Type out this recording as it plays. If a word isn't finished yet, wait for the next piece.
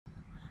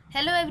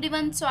Hello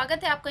everyone,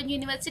 स्वागत है आपका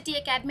यूनिवर्सिटी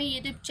एकेडमी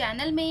यूट्यूब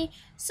चैनल में।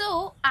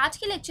 आज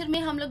के लेक्चर में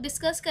हम लोग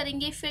डिस्कस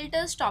करेंगे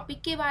फ़िल्टर्स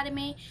टॉपिक के बारे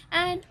में।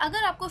 एंड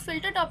अगर आपको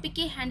फ़िल्टर टॉपिक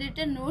के हैंड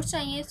रिटन नोट्स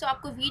चाहिए तो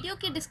आपको वीडियो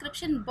के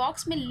डिस्क्रिप्शन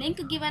बॉक्स में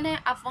लिंक गिवन है,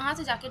 आप वहां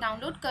से जाके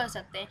डाउनलोड कर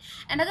सकते हैं।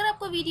 एंड अगर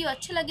आपको वीडियो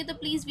अच्छा लगे तो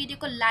प्लीज़ वीडियो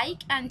को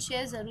लाइक एंड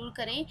शेयर ज़रूर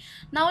करें।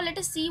 Now let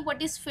us see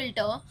what is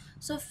filter.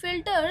 So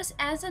filters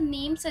as a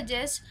name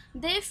suggest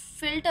they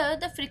filter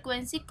the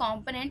frequency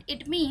component.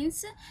 It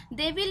means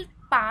they will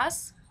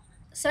pass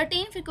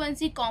certain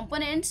frequency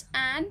components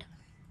and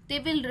they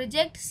will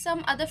reject some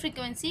other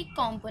frequency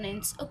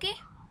components. Okay,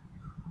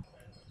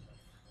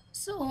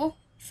 so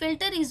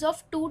filter is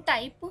of two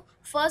type.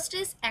 First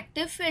is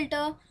active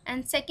filter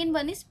and second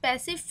one is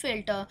passive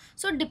filter.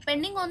 So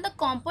depending on the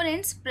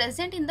components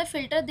present in the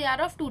filter, they are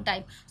of two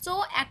type. So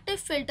active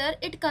filter,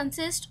 it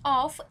consists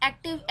of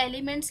active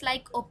elements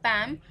like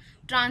op-amp,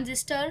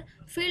 transistor,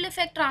 field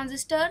effect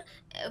transistor,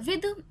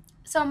 with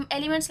some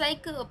elements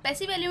like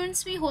passive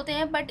elements भी होते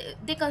हैं, but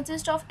they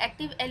consist of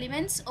active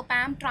elements,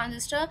 op-amp,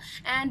 transistor,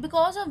 and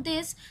because of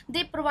this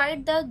they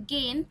provide the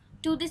gain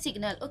to the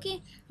signal. Okay,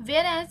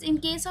 whereas in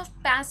case of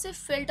passive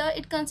filter,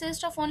 it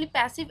consists of only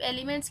passive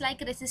elements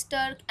like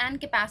resistor and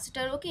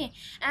capacitor. Okay,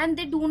 and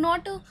they do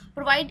not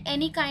provide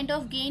any kind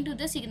of gain to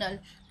the signal.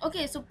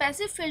 Okay, so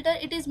passive filter,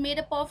 it is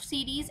made up of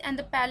series and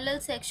the parallel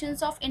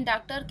sections of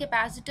inductor,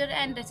 capacitor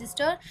and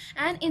resistor,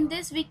 and in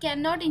this we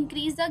cannot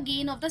increase the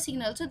gain of the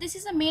signal. So this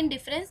is the main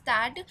difference,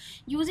 that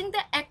using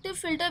the active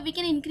filter we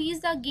can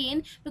increase the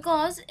gain,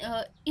 because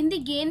in the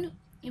gain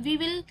we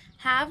will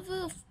have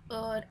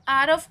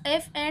R of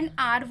f and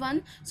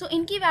R1, so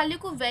इनकी value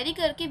को very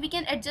करके we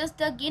can adjust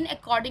the gain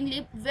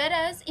accordingly,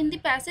 whereas in the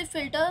passive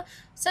filter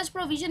such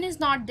provision is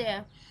not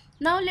there.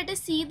 Now let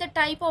us see the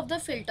type of the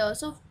filter.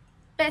 So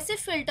passive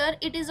filter,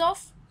 it is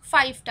of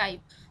five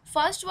type.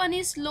 First one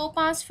is low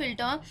pass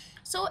filter.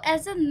 So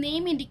as the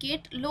name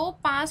indicate, low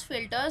pass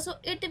filter, so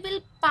it will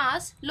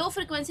pass low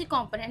frequency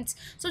components.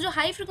 So जो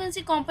high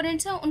frequency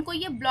components हैं उनको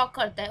ये block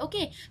करता है.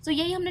 Okay, so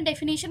यही हमने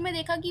definition में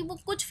देखा कि वो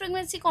कुछ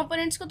frequency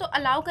components को तो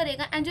allow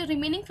करेगा and जो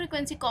remaining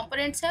frequency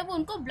components है वो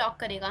उनको block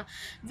करेगा.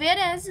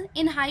 Whereas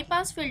in high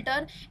pass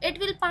filter, it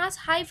will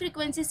pass high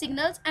frequency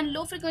signals and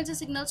low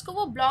frequency signals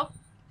को वो block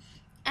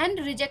and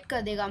reject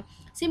कर देगा.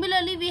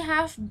 Similarly we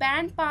have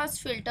band pass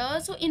filter.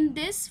 So in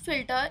this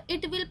filter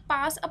it will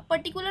pass a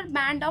particular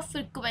band of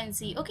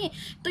frequency. Okay,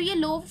 तो ये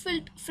low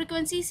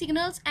frequency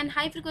signals and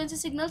high frequency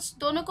signals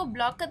दोनों को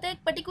block करता है. एक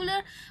particular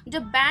जो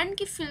band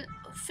की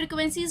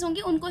frequencies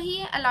होंगी उनको ही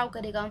ये allow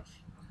करेगा.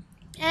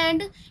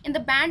 And in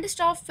the band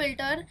stop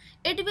filter,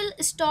 it will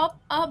stop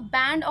a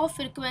band of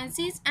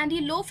frequencies, and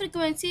ये low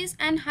frequencies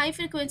and high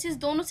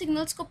frequencies दोनों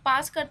signals को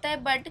pass करता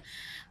है, but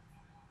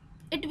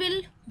it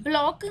will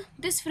block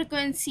this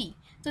frequency.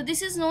 So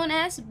this is known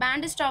as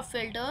band stop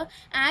filter.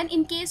 And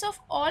in case of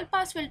all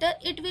pass filter,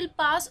 it will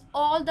pass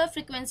all the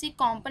frequency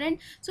component.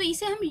 So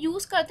इसे हम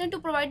use करते हैं to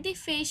provide the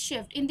phase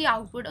shift in the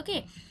output.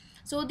 Okay,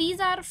 so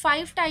these are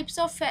five types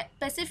of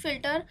passive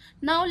filter.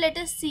 Now let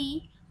us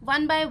see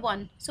one by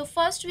one. So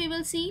first we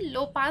will see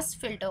low pass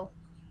filter.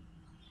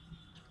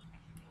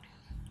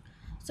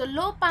 So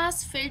low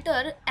pass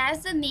filter,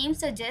 as the name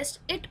suggests,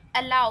 it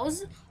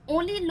allows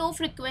only low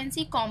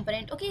frequency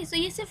component. Okay, so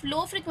ये सिर्फ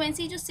low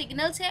frequency जो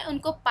signals है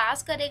उनको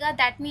pass करेगा.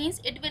 That means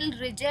it will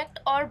reject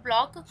or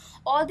block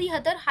all the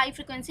other high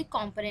frequency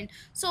component.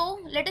 So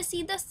let us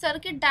see the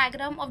circuit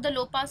diagram of the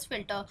low pass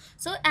filter.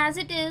 So as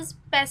it is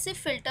passive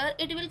filter,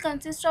 it will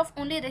consist of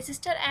only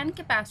resistor and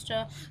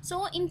capacitor.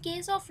 So in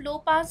case of low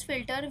pass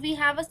filter, we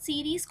have a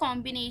series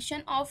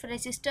combination of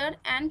resistor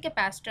and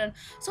capacitor.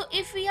 So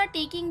if we are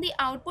taking the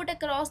output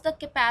across the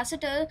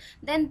capacitor,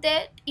 then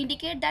that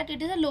indicate that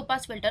it is a low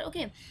pass filter.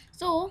 Okay,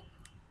 so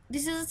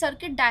this is a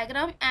circuit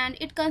diagram and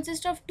it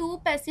consists of two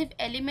passive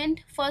element.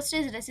 First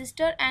is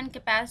resistor and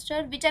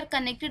capacitor, which are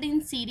connected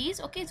in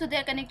series. Okay, so they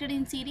are connected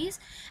in series,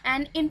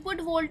 and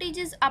input voltage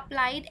is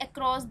applied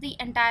across the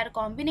entire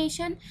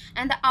combination,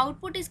 and the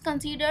output is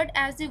considered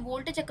as the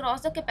voltage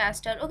across the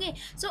capacitor. Okay,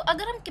 so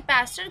अगर हम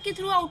capacitor के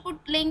through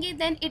output लेंगे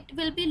then it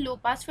will be low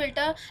pass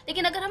filter,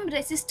 लेकिन अगर हम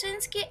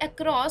resistance के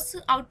across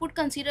output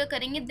consider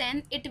करेंगे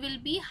then it will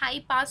be high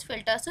pass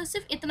filter. So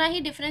सिर्फ इतना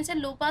ही difference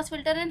है low pass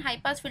filter and high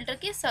pass filter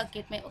के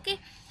circuit में. Okay,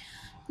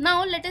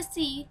 now let us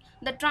see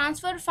the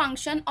transfer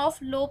function of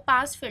low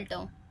pass filter.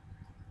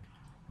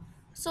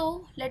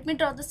 So let me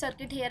draw the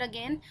circuit here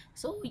again.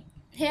 So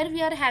here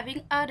we are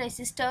having a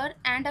resistor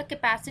and a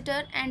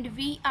capacitor, and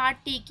we are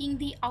taking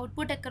the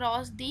output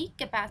across the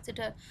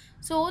capacitor.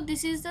 So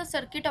this is the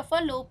circuit of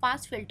a low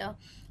pass filter.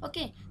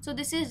 Okay, so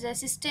this is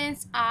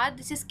resistance R,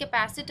 this is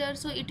capacitor,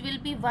 so it will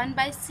be 1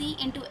 by C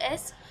into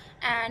S,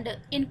 and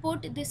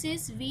input this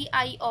is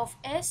Vi of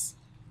S,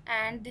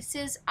 and this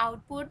is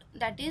output,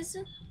 that is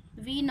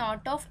V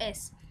naught of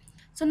S.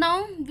 So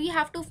now we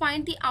have to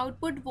find the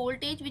output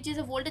voltage, which is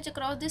a voltage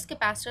across this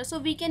capacitor. So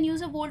we can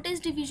use a voltage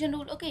division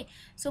rule. Okay,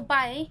 so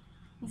by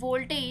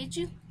voltage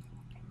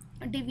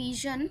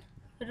division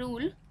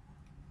rule,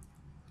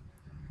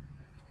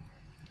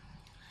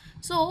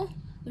 so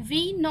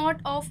V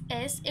naught of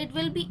S, it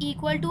will be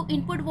equal to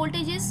input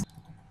voltages.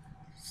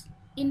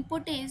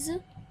 Input is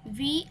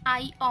Vi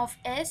of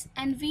S,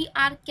 and we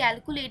are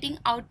calculating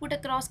output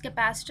across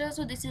capacitor.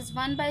 So this is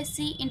 1 by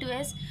C into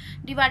S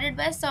divided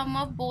by sum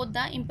of both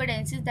the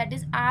impedances, that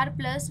is R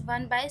plus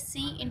 1 by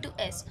C into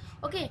S.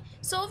 Okay,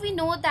 so we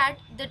know that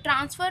the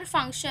transfer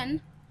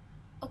function,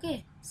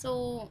 okay,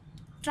 so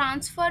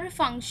transfer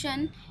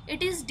function,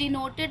 it is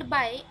denoted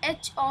by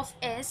H of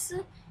S,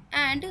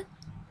 and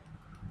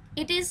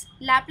it is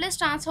Laplace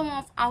transform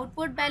of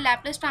output by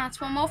Laplace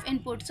transform of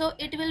input. So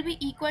it will be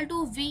equal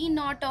to V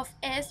naught of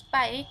S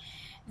by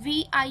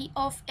Vi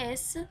of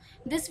S.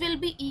 This will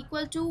be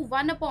equal to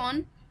 1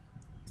 upon,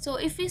 so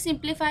if we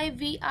simplify,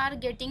 we are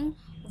getting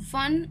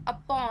 1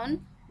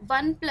 upon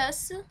 1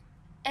 plus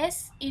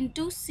S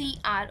into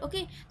CR.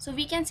 Okay, so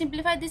we can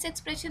simplify this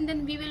expression,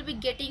 then we will be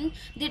getting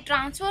the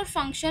transfer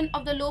function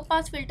of the low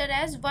pass filter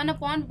as 1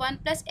 upon 1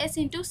 plus S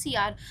into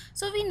CR.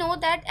 So we know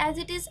that as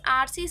it is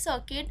RC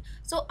circuit,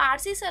 so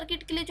RC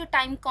circuit के लिए जो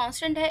time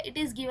constant है, it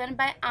is given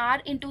by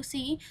R into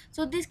C.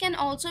 So this can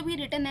also be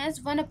written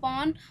as 1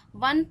 upon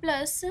 1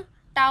 plus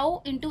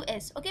tau into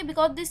S. Okay,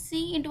 because this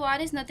C into R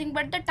is nothing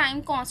but the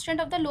time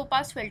constant of the low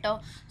pass filter.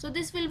 So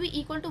this will be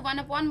equal to 1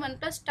 upon 1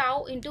 plus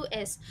tau into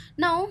S.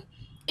 Now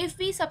if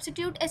we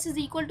substitute S is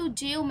equal to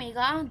j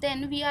omega,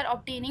 then we are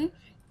obtaining,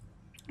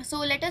 so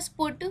let us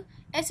put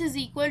S is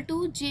equal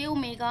to j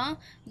omega,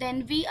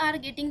 then we are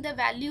getting the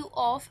value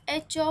of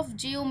H of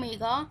j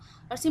omega,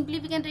 or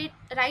simply we can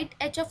write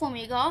H of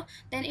omega,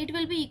 then it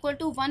will be equal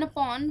to 1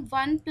 upon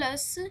 1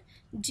 plus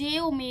j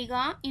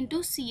omega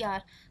into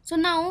CR. So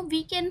now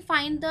we can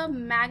find the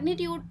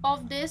magnitude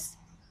of this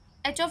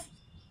H of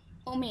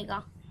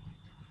omega.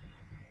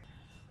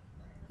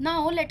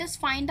 Now let us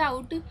find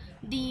out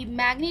the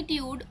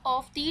magnitude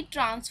of the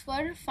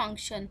transfer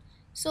function.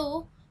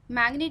 So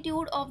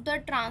magnitude of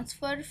the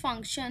transfer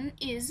function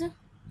is,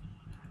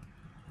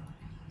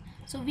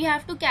 so we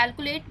have to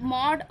calculate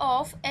mod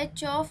of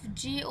H of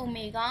j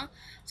omega.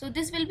 So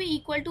this will be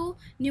equal to,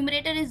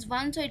 numerator is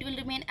 1, so it will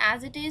remain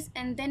as it is,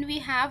 and then we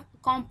have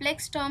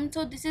complex term,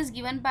 so this is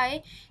given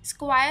by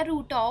square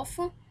root of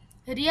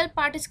real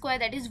part square,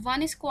 that is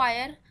 1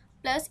 square,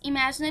 plus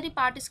imaginary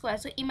part square.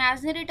 So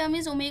imaginary term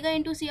is omega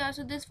into CR,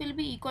 so this will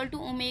be equal to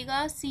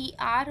omega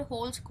CR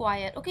whole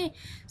square. Okay,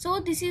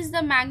 so this is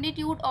the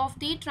magnitude of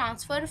the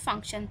transfer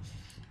function.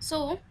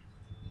 So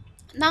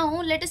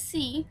now let us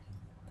see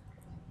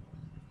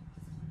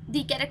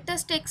the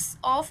characteristics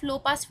of low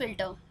pass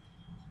filter.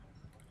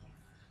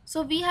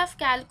 So we have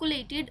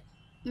calculated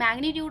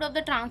magnitude of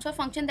the transfer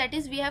function, that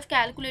is we have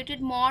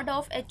calculated mod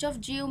of H of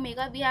j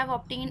omega, we have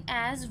obtained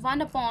as 1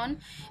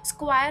 upon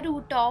square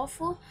root of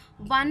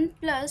 1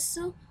 plus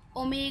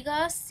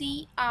omega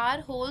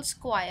CR whole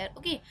square.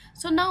 Okay,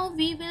 so now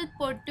we will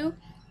put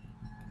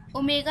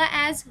omega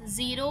as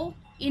 0,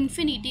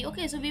 infinity.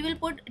 Okay, so we will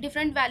put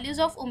different values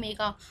of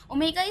omega.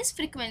 Omega is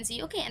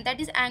frequency, okay, and that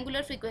is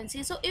angular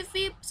frequency. So if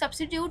we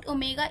substitute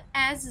omega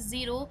as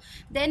 0,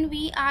 then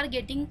we are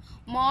getting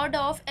mod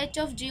of H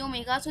of j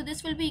omega. So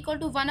this will be equal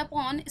to 1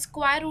 upon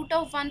square root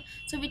of 1,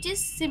 so which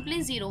is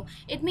simply 0.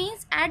 It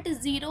means at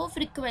 0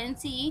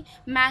 frequency,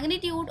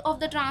 magnitude of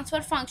the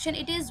transfer function,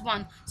 it is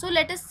 1. So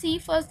let us see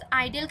first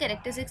ideal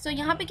characteristics. So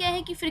यहाँ पे क्या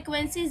है कि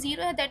frequency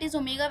 0 है, that is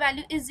omega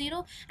value is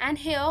 0, and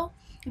here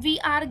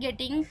we are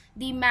getting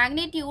the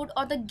magnitude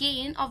or the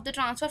gain of the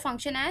transfer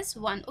function as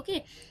 1.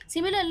 Okay,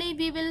 similarly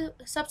we will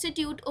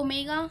substitute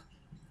omega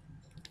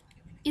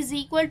is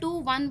equal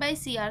to 1 by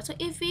CR. So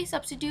if we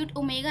substitute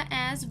omega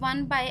as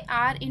 1 by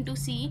R into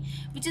C,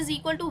 which is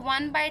equal to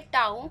 1 by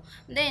tau,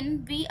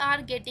 then we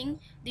are getting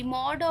the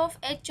mod of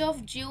H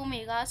of j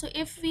omega. So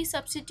if we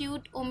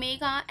substitute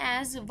omega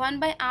as 1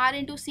 by R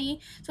into C,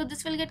 so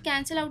this will get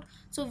cancelled out,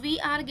 so we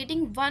are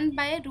getting 1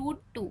 by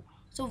root 2.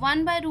 So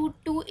 1 by root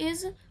 2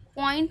 is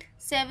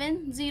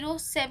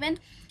 0.707.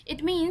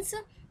 It means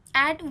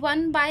at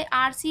 1 by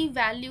RC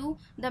value,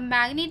 the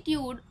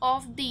magnitude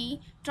of the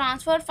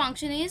transfer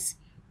function is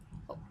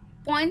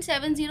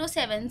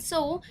 0.707.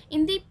 So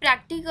in the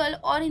practical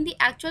or in the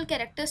actual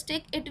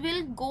characteristic, it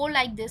will go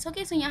like this.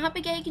 Okay, so यहाँ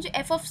पे क्या है कि जो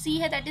f of c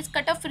है, that is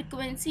cut off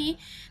frequency,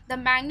 the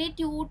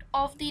magnitude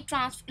of the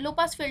low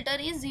pass filter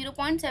is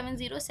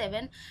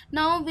 0.707.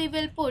 Now we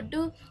will put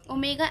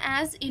omega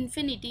as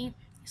infinity.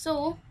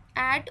 So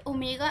at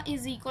omega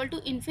is equal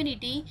to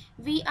infinity,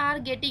 we are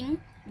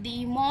getting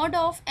the mod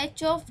of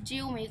H of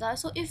j omega.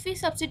 So if we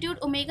substitute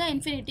omega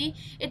infinity,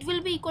 it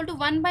will be equal to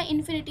 1 by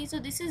infinity, so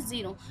this is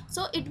 0.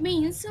 So it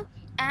means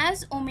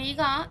as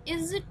omega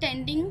is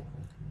tending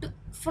to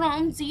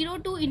from 0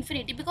 to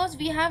infinity, because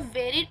we have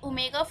varied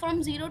omega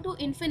from 0 to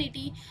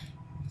infinity,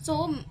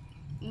 so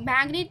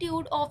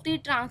magnitude of the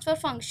transfer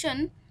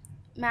function,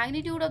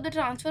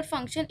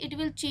 it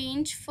will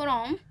change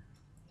from,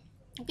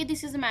 okay,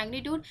 this is the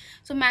magnitude.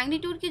 So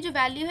magnitude की जो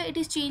value है, it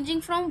is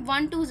changing from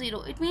 1 to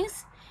 0. It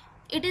means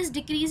it is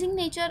decreasing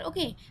nature.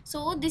 Okay,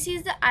 so this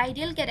is the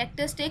ideal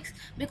characteristics,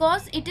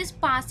 because it is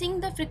passing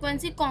the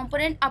frequency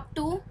component up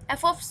to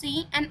f of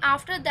c, and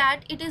after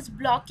that it is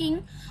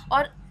blocking,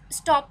 or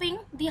stopping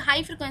the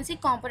high frequency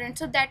component.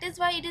 So that is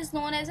why it is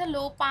known as a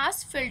low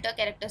pass filter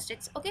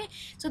characteristics. Okay,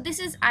 so this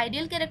is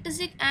ideal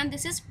characteristic and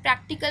this is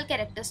practical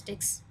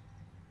characteristics.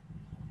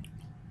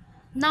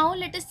 Now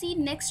let us see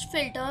next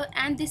filter,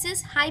 and this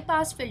is high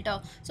pass filter.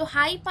 So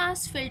high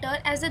pass filter,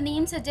 as the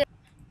name suggests,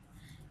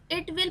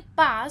 it will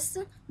pass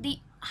the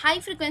high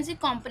frequency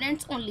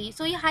components only.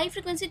 So ये high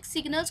frequency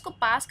signals को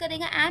pass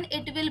करेगा and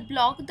it will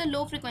block the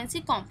low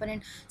frequency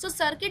component. So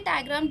circuit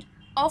diagram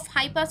of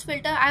high pass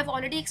filter I have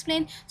already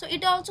explained. So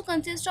it also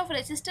consists of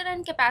resistor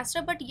and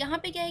capacitor, but यहाँ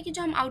पे क्या है कि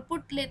जो हम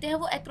output लेते हैं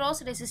वो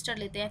across resistor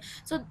लेते हैं.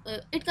 So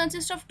it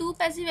consists of two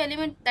passive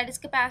element, that is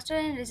capacitor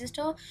and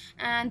resistor,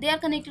 and they are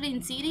connected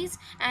in series,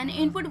 and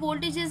input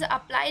voltage is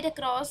applied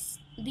across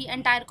the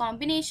entire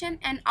combination,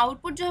 and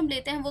output जो हम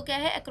लेते हैं वो क्या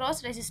है,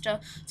 across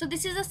resistor. So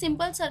this is a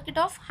simple circuit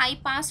of high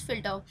pass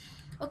filter.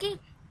 Okay,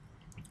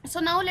 so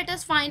now let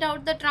us find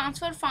out the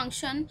transfer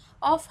function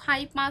of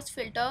high pass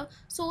filter.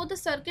 So the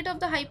circuit of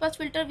the high pass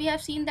filter, we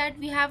have seen that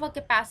we have a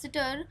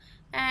capacitor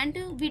and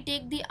we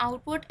take the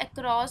output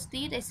across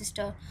the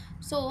resistor.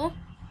 So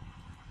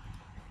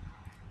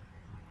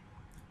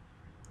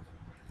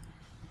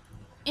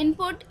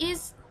input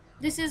is,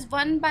 this is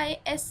 1 by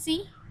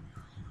SC,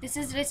 this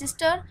is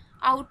resistor,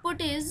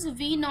 output is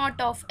V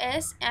naught of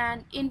S,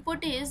 and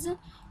input is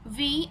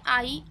Vi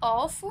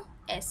of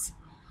S.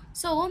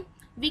 So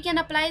we can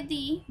apply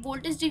the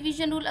voltage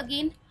division rule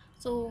again.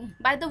 So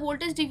by the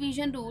voltage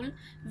division rule,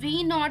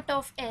 V naught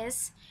of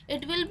S,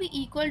 it will be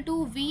equal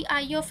to Vi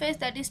of S,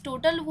 that is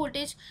total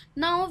voltage.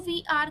 Now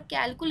we are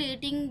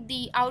calculating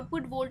the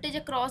output voltage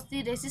across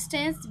the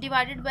resistance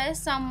divided by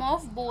sum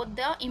of both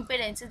the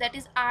impedances, that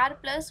is R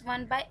plus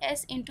 1 by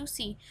S into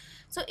C.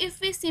 So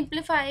if we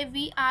simplify,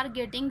 we are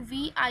getting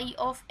Vi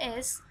of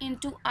S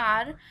into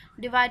R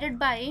divided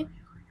by,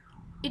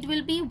 it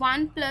will be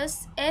 1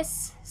 plus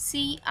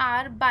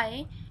SCR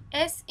by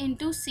S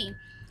into C.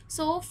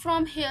 So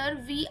from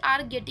here we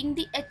are getting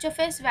the H of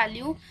S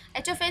value.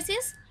 H of S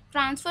is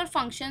transfer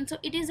function, so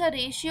it is a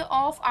ratio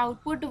of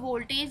output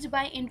voltage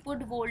by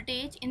input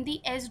voltage in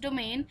the S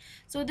domain.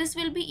 So this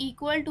will be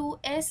equal to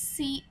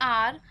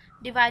SCR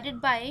divided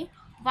by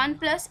 1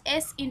 plus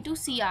S into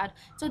CR.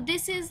 So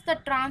this is the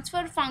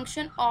transfer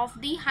function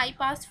of the high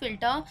pass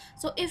filter.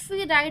 So if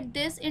we write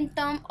this in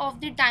term of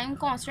the time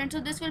constant, so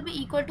this will be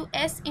equal to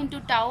S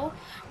into tau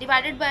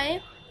divided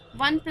by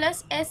 1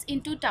 plus S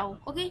into tau.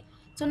 Okay,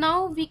 so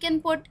now we can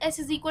put S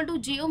is equal to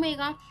j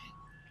omega.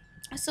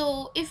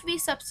 So if we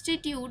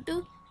substitute,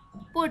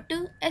 put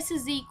S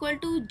is equal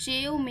to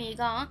j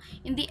omega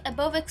in the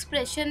above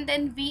expression,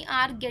 then we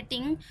are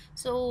getting,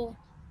 so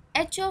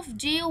H of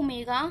j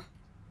omega,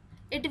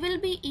 it will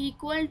be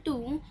equal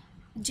to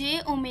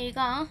j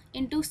omega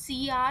into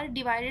CR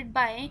divided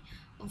by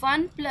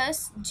 1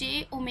 plus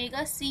j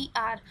omega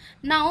CR.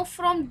 Now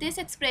from this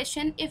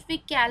expression, if we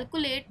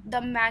calculate the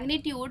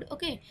magnitude,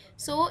 okay,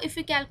 so if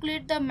we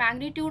calculate the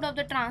magnitude of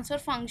the transfer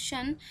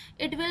function,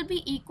 it will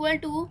be equal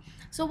to,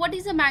 so what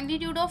is the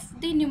magnitude of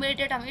the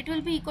numerator term? It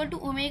will be equal to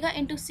omega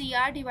into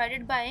CR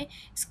divided by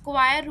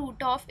square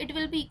root of, it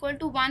will be equal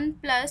to 1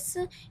 plus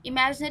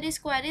imaginary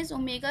square is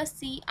omega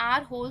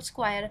CR whole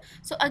square.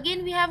 So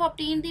again we have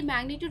obtained the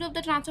magnitude of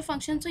the transfer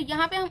function. So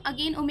यहाँ पे हम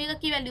again omega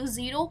की value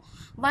 0,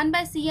 1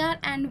 by CR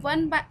and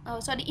 1 by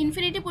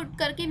infinity put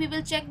करके we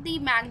will check the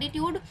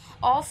magnitude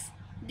of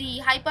the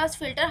high pass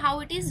filter,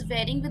 how it is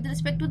varying with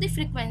respect to the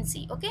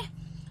frequency. Okay,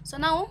 so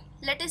now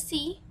let us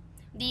see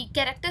the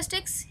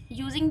characteristics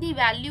using the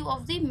value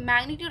of the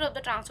magnitude of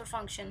the transfer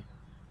function.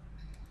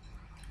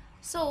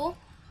 So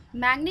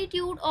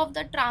magnitude of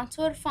the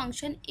transfer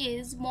function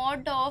is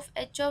mod of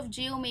H of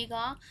j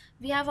omega,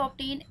 we have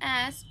obtained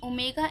as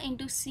omega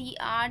into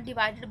CR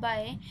divided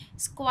by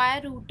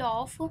square root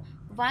of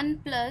 1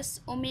 plus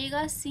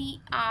omega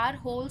CR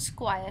whole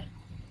square.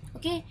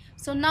 Okay,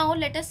 so now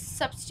let us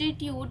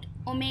substitute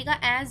omega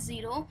as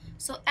 0.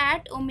 So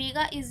at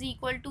omega is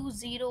equal to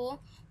 0,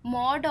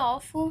 mod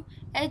of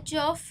H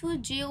of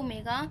j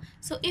omega.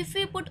 So if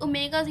we put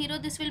omega 0,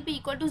 this will be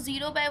equal to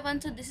 0 by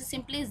 1, so this is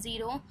simply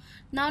 0.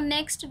 Now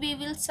next we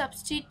will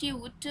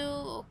substitute,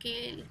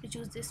 okay, let me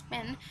choose this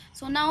pen.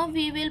 So now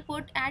we will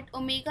put at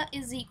omega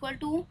is equal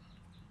to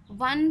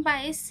 1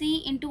 by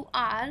C into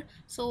R.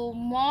 So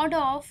mod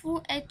of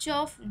H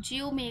of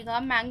j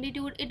omega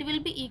magnitude, it will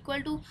be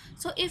equal to,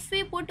 so if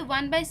we put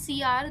 1 by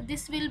CR,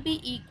 this will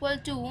be equal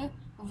to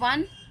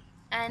 1,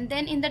 and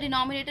then in the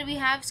denominator we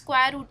have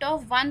square root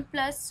of 1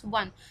 plus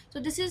 1. So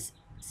this is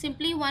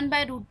simply 1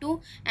 by root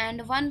 2,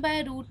 and 1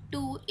 by root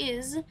 2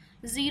 is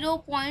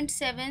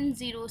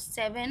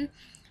 0.707.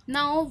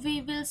 Now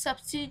we will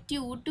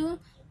substitute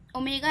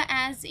omega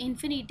as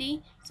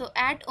infinity. So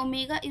at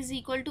omega is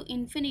equal to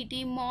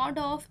infinity, mod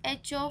of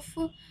H of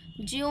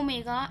j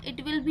omega,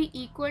 it will be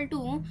equal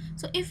to,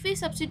 so if we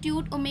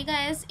substitute omega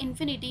as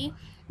infinity,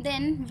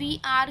 then we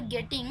are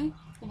getting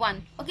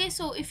 1. Okay,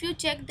 so if you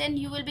check, then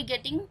you will be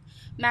getting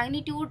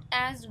magnitude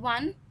as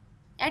 1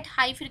 at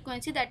high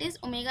frequency, that is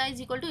omega is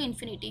equal to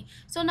infinity.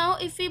 So now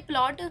if we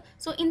plot,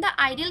 so in the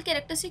ideal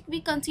characteristic we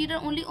consider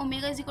only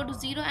omega is equal to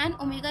 0 and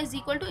omega is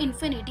equal to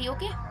infinity.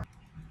 Okay,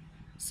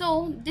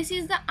 so this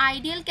is the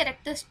ideal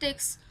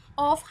characteristics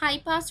of high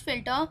pass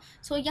filter.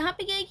 सो यहाँ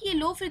पे क्या है कि ये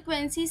low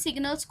frequency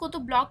signals को तो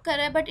block कर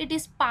रहा है, but it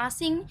is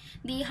passing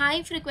the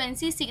high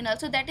frequency signal.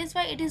 So that is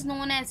why it is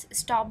known as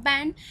stop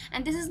band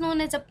and this is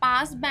known as a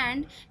pass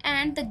band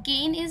and the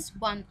gain is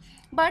 1.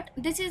 But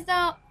this is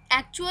the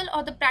actual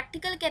और the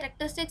practical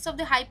characteristics of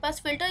the high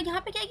pass filter.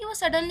 यहाँ पे क्या है कि वो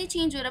suddenly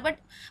change हो रहा है, बट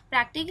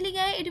प्रैक्टिकली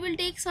क्या है, it will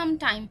take some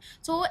time.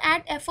 So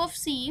eight F of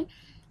C,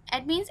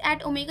 it means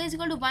at omega is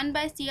equal to 1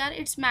 by CR,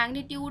 its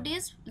magnitude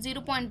is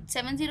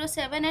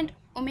 0.707, and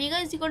omega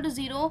is equal to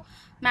 0,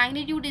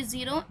 magnitude is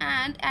 0,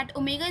 and at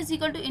omega is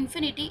equal to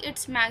infinity,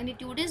 its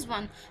magnitude is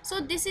 1.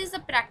 So this is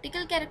the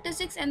practical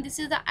characteristics and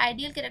this is the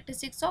ideal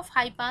characteristics of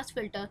high pass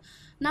filter.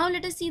 Now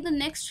let us see the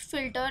next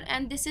filter,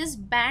 and this is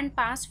band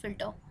pass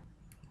filter.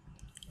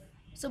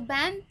 So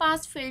band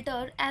pass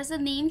filter, as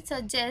the name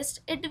suggests,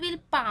 it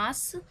will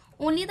pass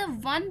only the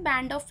one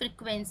band of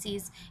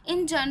frequencies.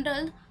 In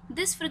general,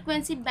 this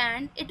frequency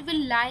band, it will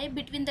lie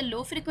between the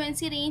low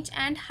frequency range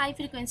and high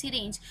frequency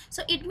range.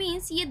 So it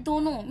means ये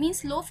दोनों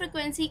means low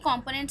frequency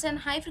components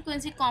and high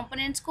frequency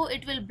components को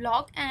it will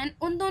block,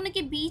 and उन दोनों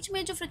के बीच में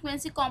जो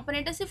frequency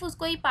component है सिर्फ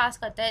उसको ही pass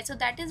करता है. So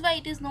that is why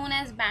it is known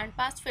as band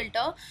pass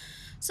filter.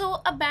 So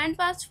a band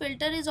pass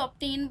filter is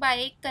obtained by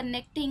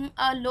connecting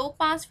a low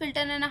pass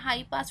filter and a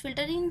high pass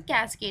filter in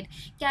cascade.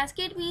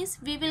 Cascade means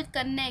we will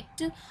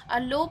connect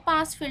a low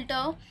pass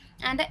filter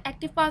and an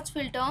active pass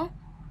filter,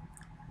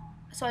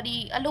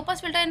 sorry, a low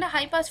pass filter and a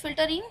high pass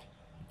filter in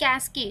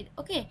cascade.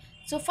 Okay,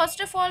 so first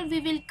of all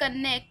we will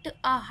connect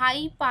a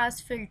high pass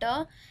filter,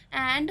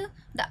 and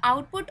the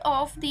output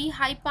of the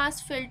high pass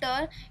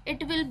filter,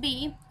 it will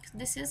be,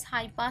 this is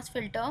high pass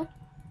filter.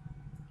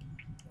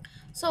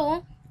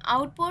 So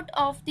output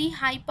of the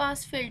high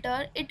pass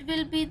filter, it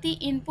will be the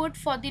input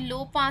for the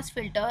low pass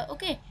filter.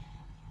 Okay,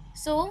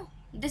 so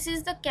this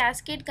is the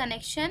cascade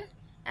connection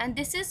and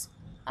this is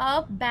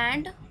a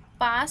band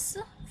pass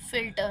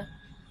filter,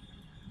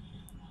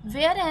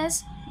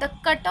 whereas the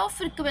cutoff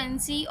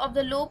frequency of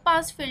the low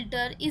pass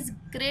filter is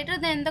greater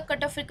than the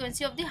cutoff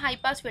frequency of the high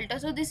pass filter.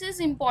 So this is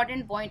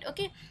important point.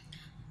 Okay,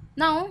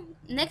 now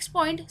next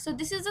point, so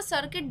this is the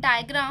circuit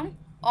diagram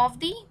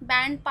of the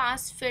band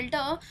pass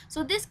filter.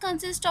 So this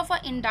consists of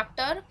an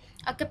inductor,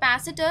 a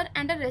capacitor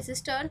and a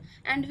resistor,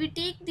 and we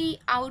take the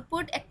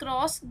output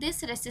across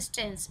this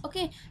resistance.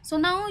 Okay, so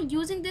now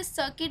using this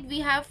circuit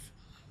we have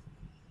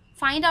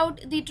find out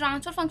the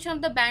transfer function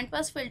of the band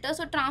pass filter.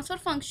 So transfer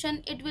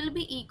function, it will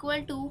be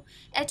equal to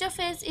h of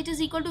s, it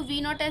is equal to v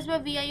naught s by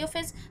vi of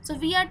s. So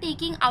we are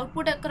taking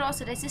output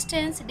across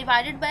resistance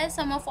divided by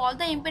sum of all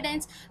the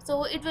impedance, so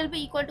it will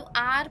be equal to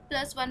r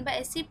plus 1 by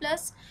sc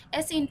plus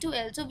s into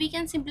l. So we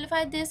can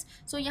simplify this.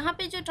 So यहाँ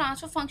पे जो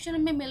transfer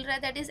function हमें मिल रहा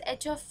है, that is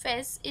h of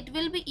s, it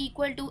will be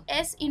equal to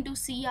s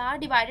into cr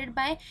divided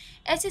by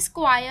s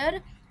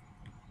square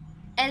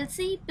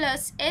LC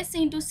plus S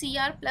into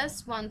CR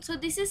plus 1. So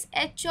this is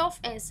H of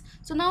S.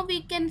 So now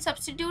we can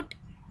substitute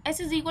S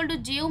is equal to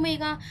j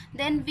omega,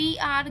 then we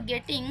are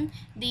getting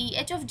the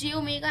H of j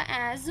omega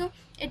as,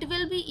 it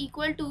will be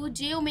equal to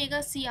j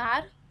omega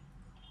CR,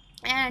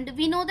 and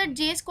we know that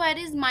j square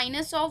is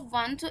minus of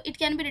 1, so it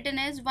can be written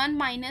as 1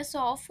 minus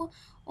of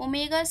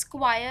omega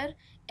square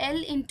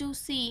L into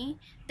C,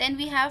 then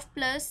we have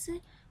plus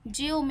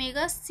j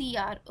omega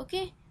CR.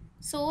 Okay,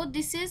 so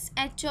this is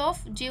H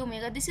of j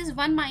omega, this is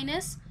 1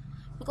 minus,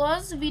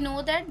 because we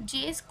know that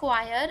j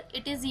square,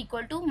 it is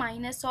equal to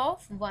minus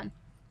of 1.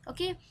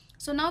 Okay,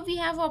 so now we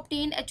have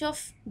obtained H of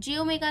j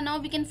omega. Now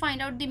we can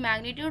find out the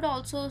magnitude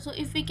also. So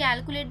if we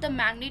calculate the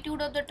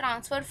magnitude of the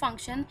transfer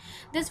function,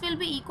 this will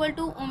be equal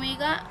to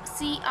omega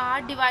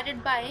CR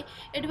divided by,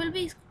 it will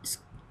be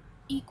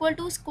equal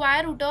to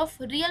square root of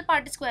real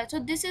part square. So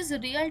this is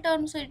real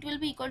term, so it will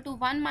be equal to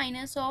 1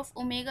 minus of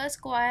omega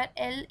square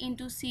L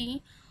into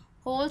C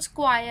whole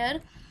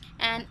square,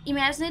 and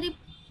imaginary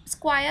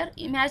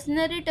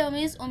term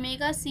is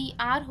omega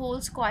CR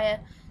whole square.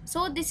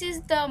 So this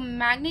is the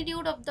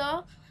magnitude of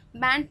the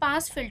band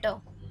pass filter.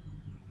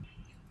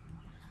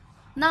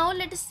 Now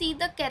let us see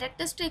the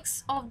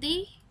characteristics of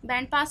the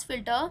band pass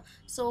filter.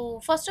 So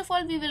first of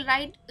all we will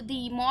write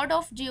the mod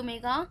of j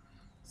omega.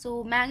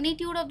 So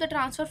magnitude of the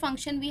transfer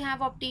function we have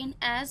obtained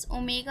as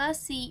omega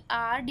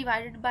CR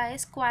divided by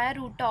square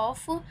root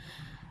of,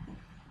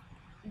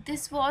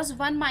 this was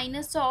 1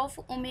 minus of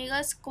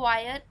omega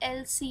square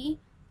LC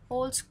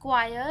whole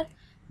square,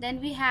 then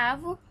we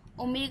have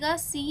omega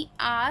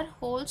CR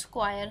whole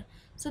square.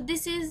 So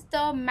this is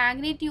the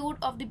magnitude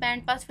of the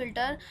band pass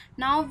filter.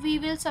 Now we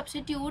will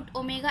substitute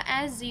omega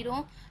as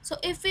 0. So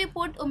if we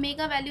put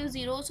omega value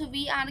 0, so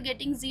we are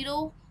getting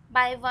 0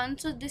 by 1.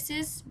 So this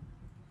is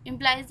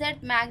implies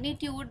that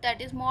magnitude,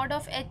 that is mod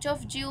of h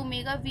of j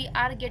omega, we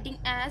are getting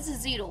as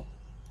 0.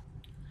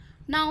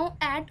 Now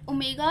at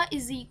omega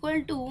is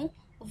equal to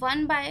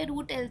 1 by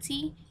root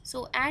LC.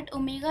 So at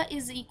omega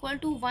is equal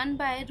to 1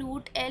 by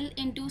root L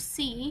into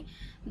C.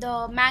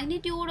 the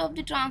magnitude of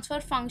the transfer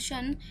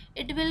function,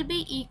 it will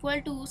be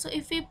equal to, so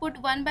if we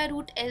put 1 by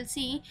root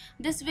LC,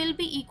 this will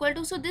be equal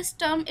to, so this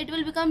term it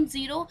will become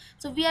 0,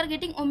 so we are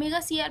getting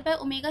omega CR by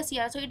omega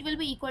CR, so it will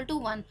be equal to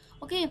 1.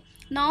 Okay,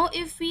 now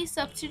if we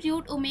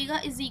substitute omega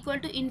is equal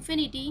to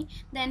infinity,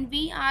 then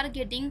we are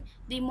getting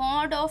the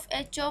mod of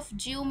h of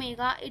j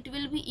omega, it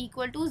will be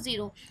equal to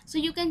 0. So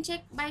you can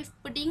check by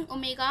putting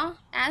omega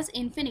as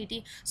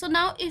infinity. So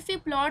now if we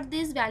plot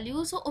this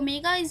value, so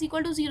omega is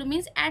equal to 0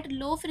 means at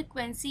low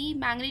frequency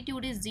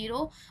magnitude is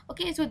 0.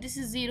 Okay, so this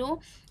is 0,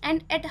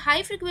 and at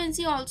high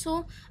frequency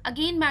also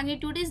again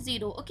magnitude is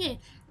 0. Okay,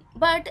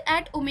 but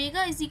at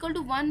omega is equal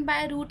to 1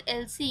 by root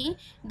LC,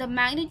 the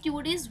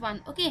magnitude is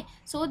 1. Okay,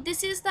 so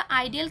this is the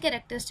ideal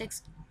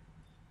characteristics.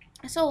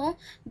 So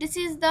this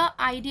is the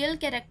ideal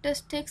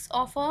characteristics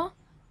of a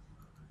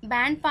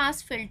band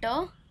pass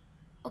filter.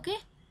 Okay,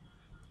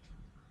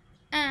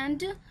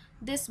 and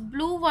this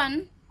blue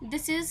one,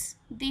 this is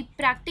the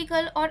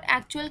practical or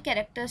actual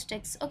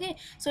characteristics. Okay,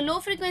 so low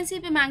frequency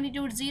पे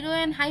magnitude 0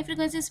 and high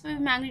frequencies पे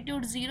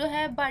magnitude 0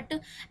 है, but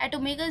at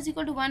omega is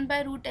equal to 1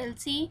 by root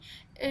LC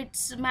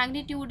its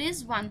magnitude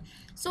is 1.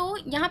 so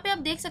यहाँ पे आप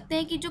देख सकते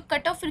हैं कि जो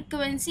कट ऑफ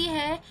फ्रिक्वेंसी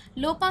है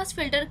लो पास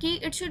फिल्टर की,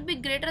 it should be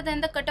greater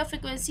than the cut off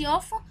frequency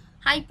of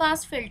high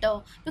pass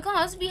filter,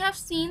 because we have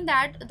seen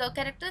that the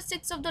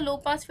characteristics of the low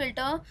pass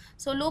filter,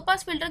 so low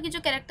pass filter की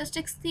जो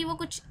characteristics थी वो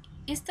कुछ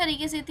इस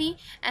तरीके से थी,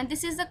 and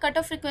this is the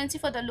cutoff frequency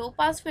for the low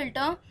pass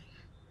filter,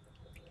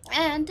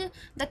 and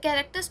the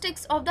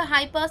characteristics of the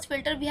high pass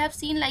filter we have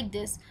seen like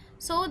this.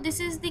 So this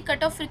is the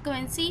cutoff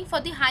frequency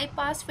for the high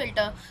pass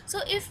filter. So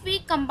if we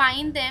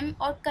combine them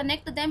or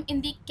connect them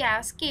in the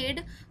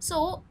cascade,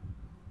 so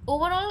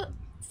overall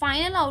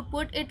final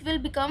output it will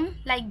become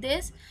like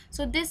this.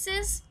 So this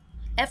is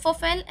f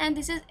of L and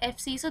this is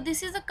fc. So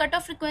this is the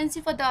cutoff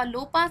frequency for the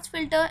low pass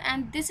filter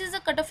and this is the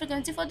cutoff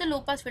frequency for the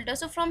low pass filter.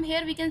 So from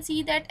here we can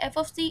see that f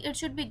of c, it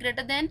should be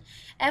greater than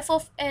f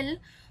of L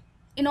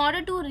in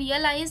order to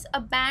realize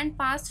a band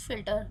pass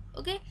filter.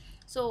 Okay,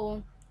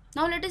 so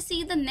now let us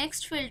see the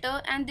next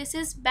filter, and this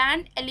is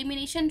band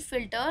elimination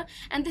filter,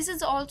 and this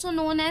is also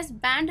known as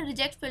band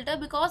reject filter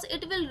because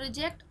it will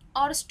reject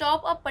or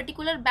stop a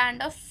particular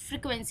band of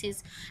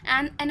frequencies,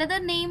 and another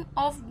name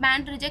of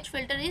band reject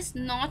filter is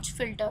notch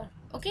filter.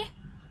 Okay,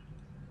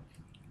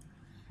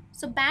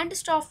 so band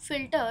stop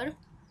filter,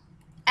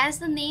 as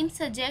the name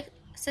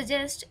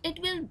suggests, it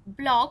will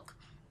block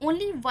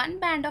only one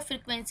band of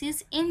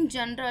frequencies. In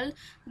general,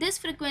 this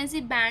frequency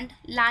band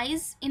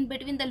lies in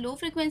between the low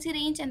frequency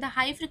range and the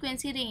high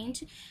frequency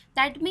range.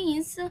 That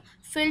means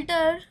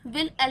filter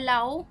will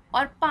allow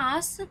or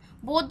pass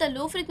both the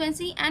low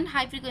frequency and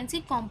high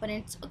frequency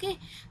components. Okay,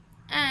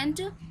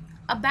 and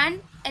a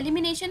band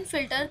elimination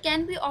filter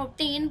can be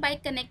obtained by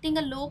connecting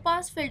a low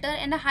pass filter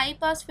and a high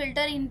pass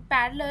filter in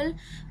parallel,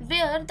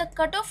 where the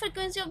cutoff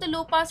frequency of the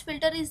low pass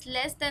filter is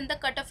less than the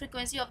cutoff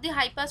frequency of the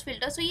high pass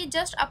filter. So ये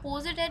just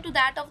opposite है to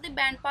that of the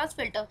band pass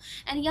filter.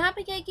 And यहाँ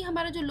पे क्या है कि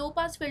हमारा जो low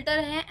pass filter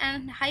है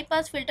and high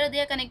pass filter,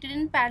 they are connected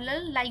in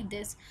parallel like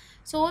this.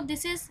 So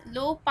this is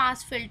low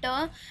pass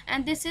filter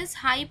and this is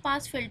high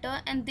pass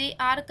filter, and they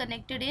are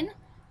connected in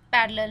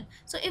parallel.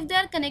 So if they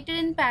are connected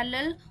in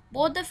parallel,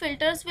 both the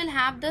filters will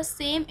have the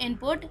same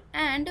input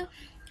and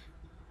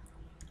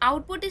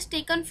output is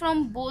taken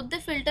from both the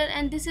filter,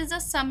 and this is a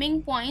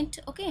summing point.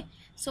 Okay,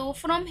 so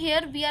from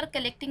here we are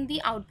collecting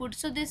the output.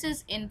 So this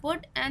is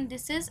input and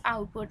this is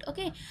output.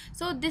 Okay,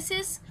 so this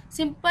is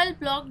simple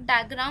block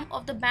diagram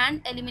of the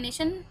band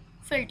elimination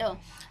filter.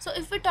 So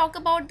if we talk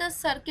about the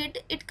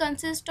circuit, it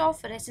consists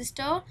of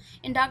resistor,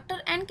 inductor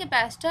and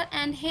capacitor,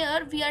 and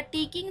here we are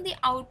taking the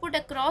output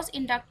across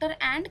inductor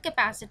and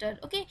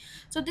capacitor. Okay,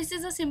 so this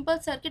is a simple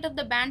circuit of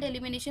the band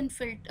elimination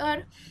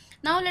filter.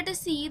 Now let us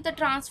see the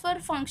transfer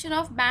function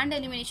of band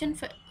elimination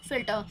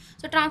filter.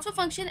 So transfer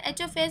function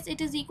h of s,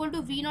 it is equal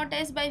to v naught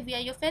s by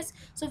vi of s.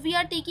 So we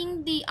are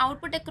taking the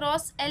output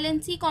across L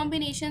and C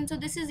combination. So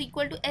this is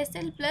equal to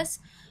SL plus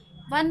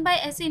 1 by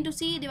S into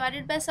C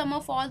divided by sum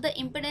of all the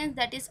impedance,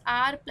 that is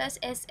R plus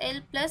SL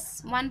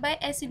plus 1 by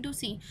S into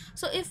C.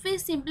 So if we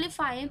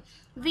simplify,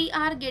 we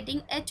are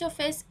getting h of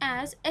s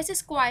as s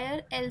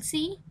square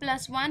LC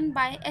plus 1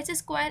 by s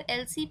square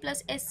LC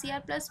plus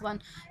SCR plus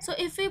 1. So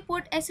if we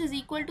put s is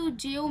equal to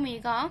j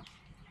omega,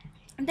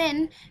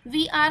 then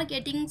we are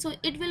getting, so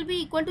it will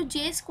be equal to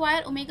j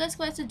square omega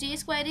square. So j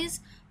square is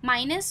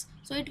minus,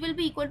 so it will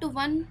be equal to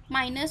 1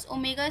 minus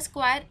omega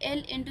square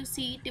L into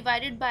C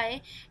divided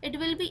by, it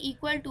will be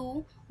equal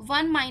to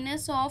 1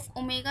 minus of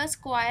omega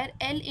square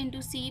L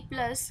into C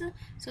plus,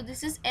 so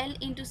this is L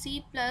into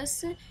C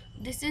plus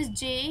this is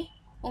j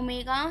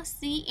omega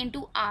C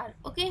into R.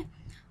 Okay,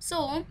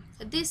 so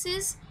this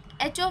is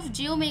h of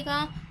j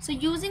omega. So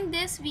using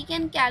this we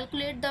can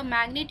calculate the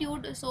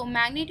magnitude. So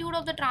magnitude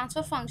of the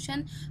transfer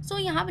function. So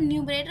यहाँ पे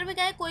numerator में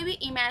क्या है, कोई भी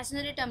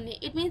imaginary term नहीं,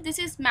 it means this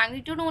is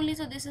magnitude only.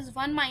 So this is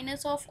 1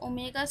 minus of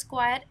omega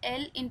square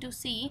L into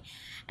C,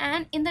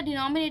 and in the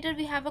denominator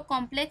we have a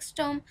complex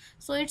term,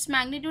 so its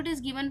magnitude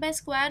is given by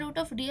square root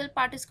of real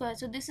part square.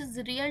 So this is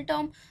the real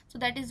term, so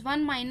that is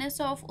 1 minus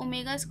of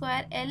omega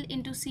square L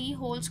into C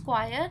whole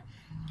square,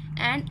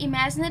 and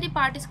imaginary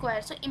part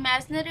square. So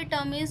imaginary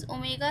term is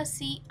omega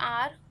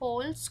CR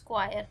whole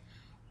square.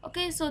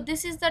 Okay, so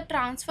this is the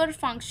transfer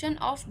function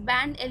of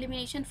band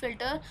elimination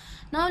filter.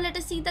 Now let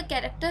us see the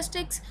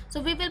characteristics.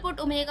 So we will put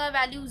omega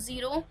value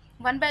 0,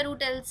 1 by root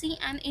LC,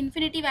 and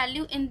infinity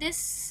value in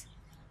this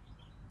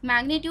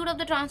magnitude of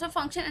the transfer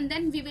function, and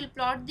then we will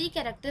plot the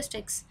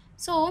characteristics.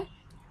 So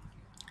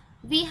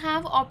we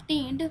have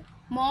obtained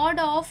mod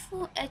of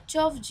h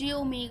of j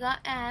omega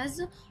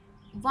as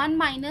 1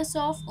 minus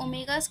of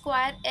omega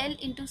square L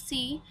into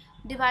C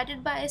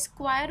divided by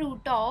square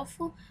root of,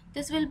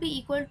 this will be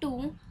equal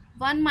to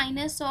 1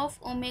 minus of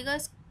omega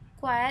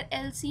square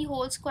LC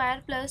whole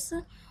square plus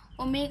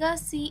omega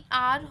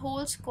CR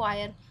whole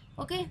square.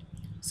 Okay,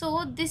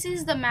 so this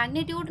is the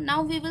magnitude.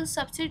 Now we will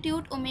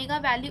substitute omega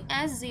value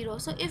as 0.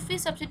 So if we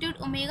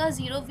substitute omega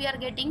 0, we are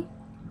getting,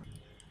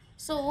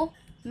 so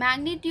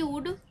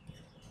magnitude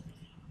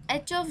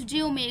h of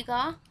j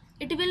omega,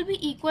 it will be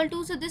equal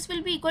to, so this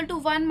will be equal to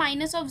 1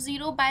 minus of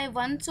 0 by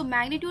 1, so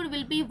magnitude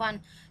will be 1.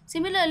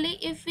 Similarly,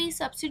 if we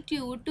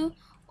substitute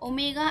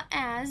omega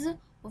as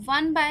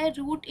 1 by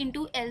root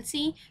into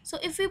LC, so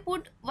if we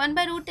put 1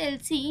 by root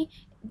LC,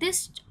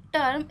 this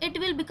term it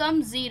will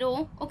become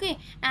 0. Okay,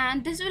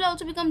 and this will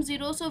also become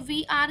 0, so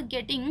we are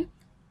getting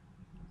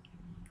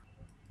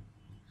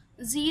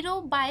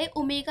 0 by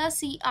omega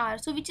CR,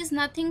 so which is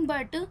nothing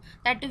but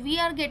that we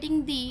are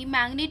getting the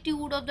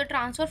magnitude of the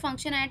transfer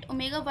function at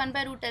omega 1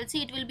 by root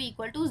LC, it will be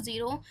equal to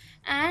 0,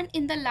 and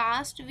in the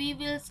last we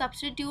will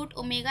substitute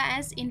omega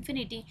as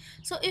infinity.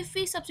 So if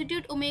we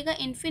substitute omega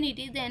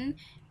infinity, then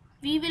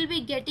we will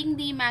be getting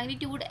the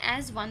magnitude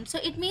as 1. So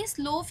it means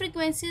low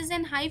frequencies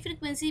and high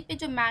frequency पे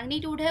जो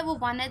magnitude है वो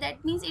 1 है,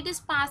 that means it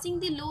is passing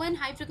the low and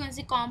high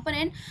frequency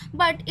component,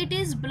 but it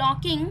is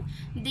blocking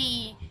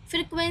the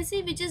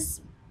frequency which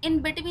is in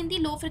between the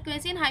low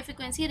frequency and high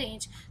frequency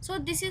range. So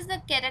this is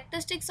the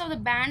characteristics of the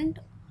band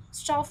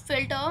stop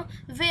filter,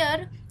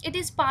 where it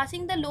is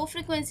passing the low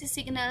frequency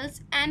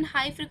signals and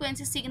high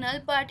frequency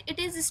signal, but it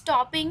is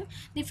stopping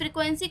the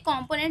frequency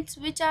components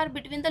which are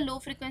between the low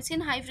frequency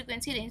and high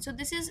frequency range. So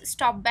this is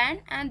stop band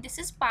and this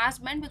is pass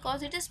band,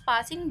 because it is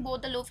passing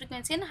both the low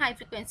frequency and high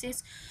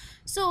frequencies.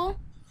 So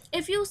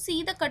if you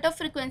see the cutoff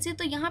frequency,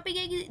 तो यहाँ पे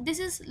क्या है कि this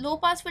is low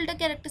pass filter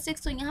characteristics.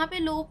 तो यहाँ पे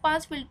low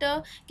pass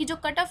filter की जो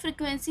cutoff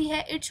frequency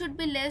है, it should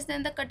be less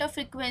than the cutoff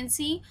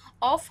frequency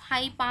of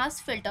high pass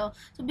filter.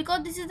 So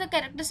because this is the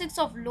characteristics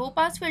of low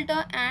pass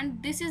filter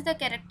and this is the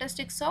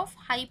characteristics of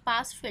high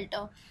pass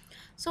filter.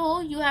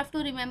 So you have to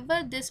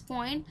remember this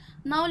point.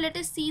 Now let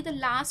us see the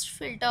last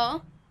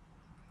filter,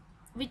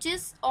 which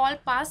is all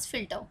pass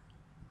filter.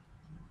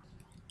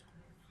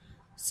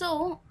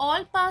 So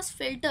all pass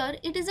filter,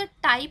 it is a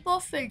type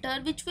of filter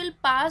which will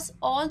pass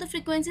all the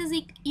frequencies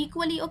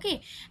equally.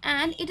 Okay,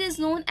 and it is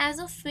known as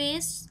a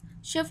phase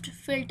shift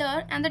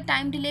filter and the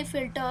time delay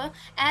filter,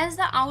 as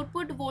the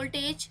output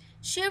voltage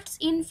shifts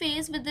in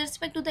phase with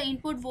respect to the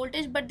input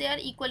voltage, but they are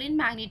equal in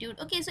magnitude.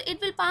 Okay, so it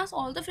will pass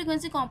all the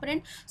frequency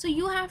component. So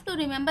you have to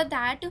remember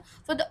that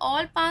for the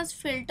all pass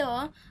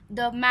filter,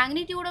 the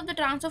magnitude of the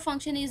transfer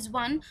function is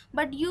 1,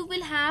 but you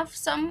will have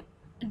some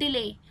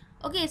delay.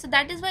 Okay, so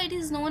that is why it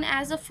is known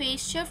as a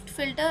phase shift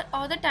filter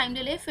or the time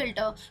delay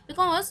filter,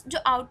 because जो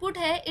output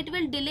है, it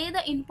will delay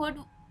the input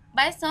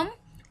by some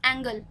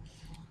angle.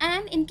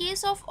 And in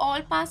case of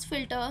all pass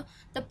filter,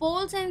 the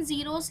poles and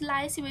zeros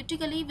lie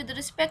symmetrically with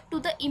respect to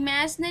the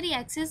imaginary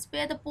axis,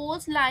 where the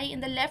poles lie in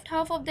the left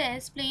half of the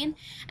S plane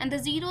and the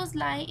zeros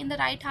lie in the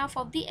right half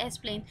of the S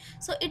plane.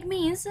 So it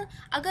means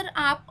अगर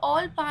आप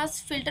all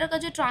pass filter का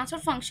जो transfer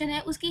function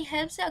है, उसकी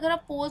help से अगर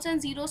आप poles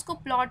and zeros को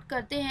plot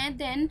करते हैं,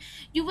 then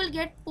you will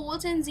get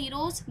poles and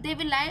zeros, they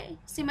will lie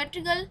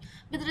symmetrical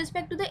with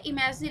respect to the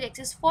imaginary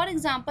axis. For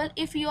example,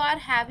 if you are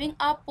having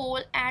a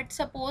pole at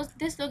suppose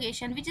this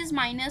location which is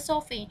minus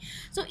of A,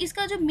 so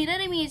इसका जो mirror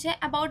image है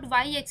about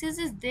y axis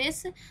is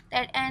this,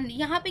 that, and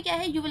यहाँ पे क्या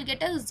है, you will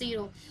get a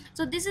 0.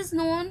 So this is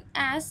known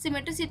as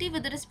symmetricity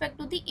with respect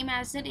to the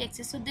imaginary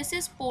axis. So this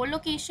is pole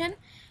location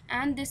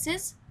and this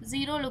is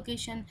 0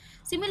 location.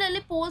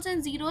 Similarly, poles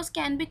and zeros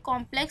can be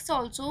complex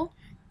also.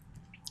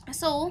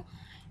 So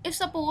if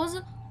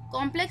suppose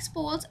complex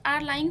poles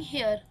are lying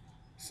here,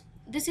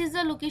 this is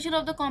the location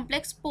of the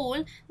complex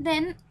pole,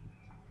 then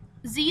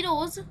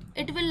zeros,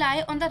 it will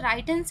lie on the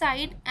right hand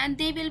side and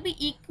they will be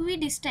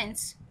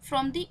equidistant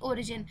from the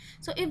origin.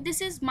 So if this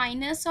is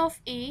minus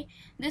of A,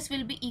 this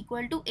will be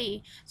equal to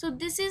A. So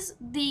this is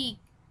the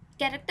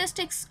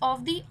characteristics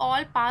of the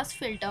all pass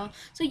filter.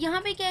 So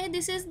यहाँ पे क्या है,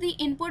 this is the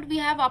input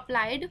we have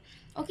applied.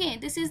 Okay,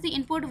 this is the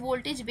input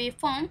voltage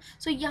waveform.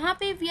 So यहाँ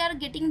पे we are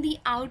getting the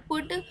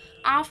output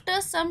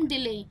after some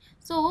delay.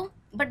 So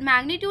but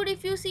magnitude,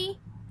 if you see,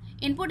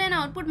 input and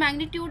output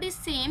magnitude is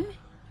same,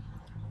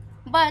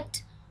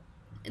 but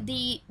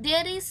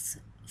there is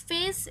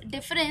phase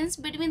difference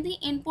between the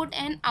input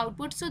and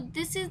output. So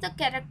this is the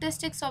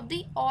characteristics of the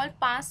all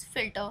pass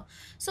filter.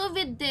 So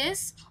with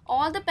this,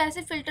 all the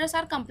passive filters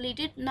are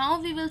completed. Now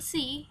we will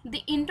see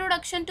the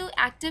introduction to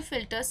active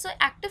filters. So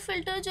active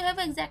filter जो है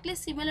वो exactly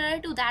similar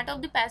to that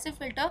of the passive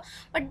filter,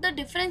 but the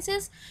difference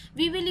is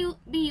we will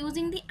be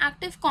using the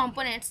active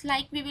components,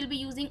 like we will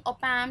be using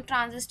op-amp,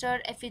 transistor,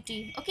 FET.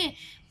 Okay,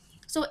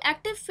 so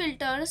active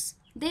filters,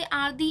 they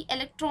are the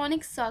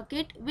electronic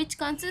circuit which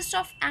consists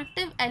of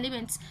active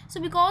elements.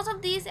 So because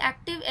of these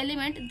active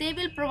element, they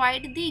will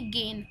provide the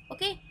gain.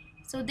 Okay,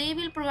 so they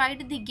will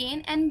provide the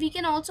gain, and we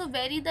can also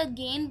vary the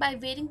gain by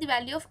varying the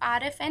value of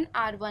RF and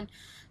R1.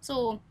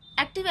 So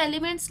active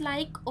elements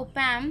like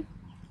op-amp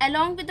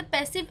along with the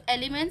passive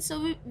elements,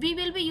 so we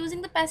will be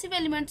using the passive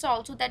elements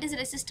also, that is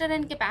resistor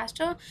and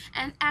capacitor.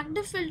 And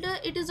active filter,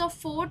 it is of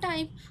 4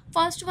 type.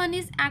 First one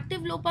is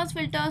active low pass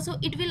filter, so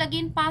it will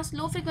again pass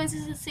low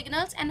frequency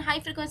signals and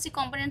high frequency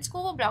components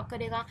को वो block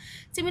करेगा.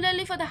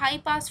 Similarly for the high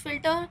pass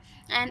filter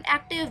and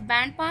active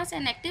band pass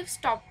and active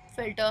stop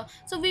filter.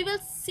 So we will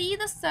see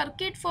the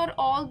circuit for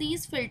all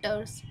these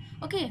filters.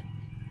 Okay,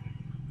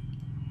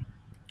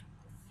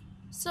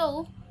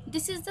 so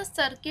this is the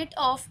circuit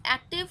of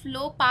active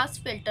low pass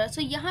filter.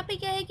 So यहाँ पे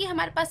क्या है कि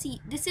हमारे पास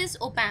this is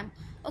op-amp.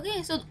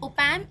 Okay, so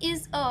op-amp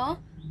is a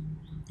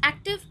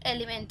active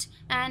element,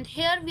 and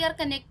here we are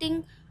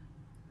connecting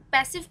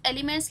passive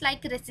elements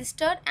like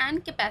resistor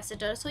and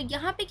capacitor. So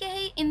यहाँ पे क्या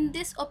है, in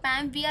this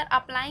op-amp we are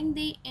applying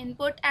the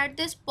input at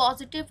this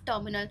positive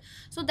terminal.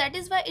 So that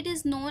is why it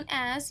is known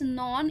as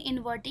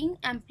non-inverting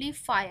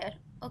amplifier.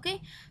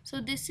 Okay,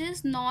 so this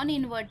is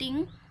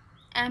non-inverting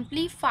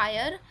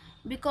amplifier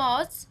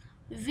because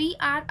we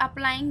are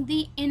applying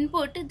the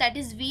input, that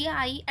is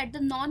Vi, at the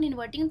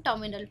non-inverting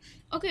terminal.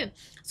 Okay,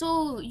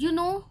 so you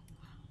know,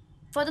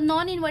 for the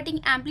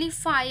non-inverting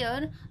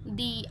amplifier,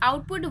 the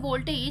output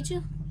voltage,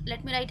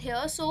 let me write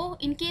here. So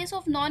in case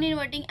of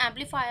non-inverting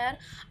amplifier,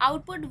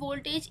 output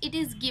voltage, it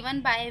is given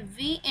by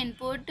V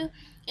input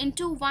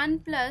into 1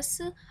 plus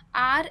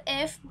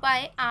RF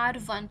by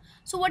R1.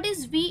 So what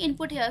is V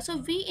input here? So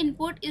V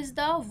input is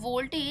the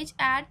voltage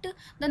at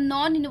the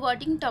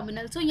non-inverting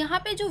terminal. So यहाँ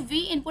पे जो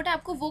V input है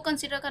आपको वो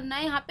consider करना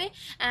है यहाँ पे,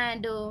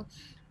 and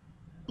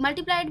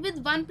multiplied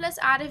with 1 plus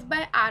RF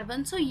by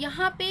R1. So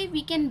यहाँ पे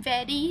we can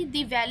vary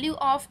the value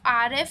of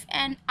RF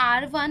and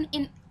R1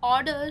 in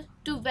order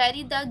to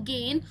vary the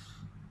gain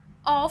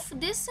of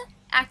this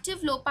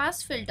active low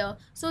pass filter.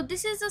 So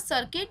this is the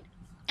circuit,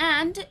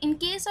 and in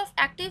case of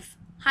active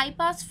high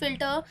pass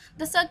filter,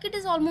 the circuit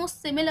is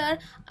almost similar.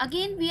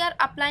 Again we are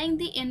applying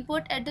the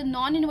input at the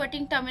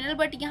non-inverting terminal,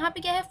 but यहाँ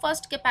पे क्या है,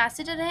 first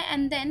capacitor है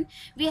and then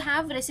we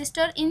have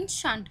resistor in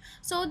shunt.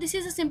 So this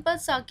is a simple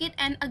circuit,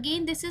 and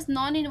again this is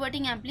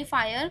non-inverting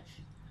amplifier.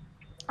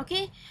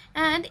 Okay,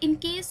 and in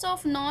case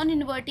of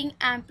non-inverting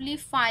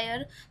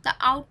amplifier, the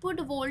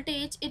output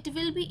voltage, it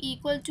will be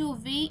equal to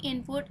V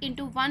input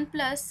into 1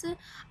 plus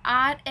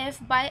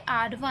RF by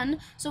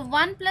R1. So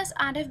 1 plus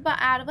RF by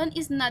R1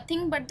 is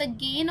nothing but the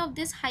gain of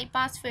this high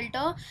pass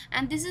filter,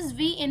 and this is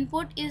V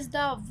input is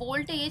the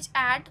voltage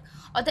at,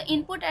 or the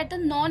input at the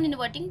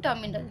non-inverting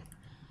terminal.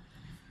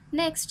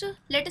 Next,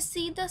 let us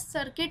see the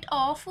circuit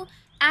of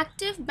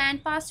active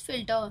band pass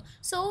filter.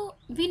 So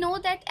we know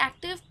that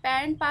active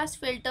band pass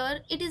filter,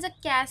 it is a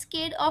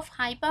cascade of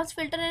high pass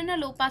filter and a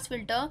low pass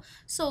filter.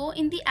 So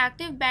in the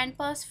active band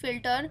pass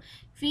filter,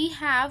 we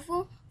have,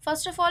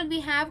 first of all, we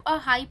have a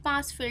high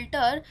pass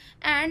filter,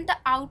 and the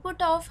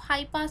output of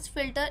high pass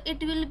filter,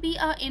 it will be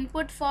a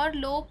input for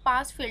low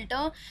pass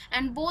filter,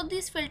 and both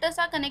these filters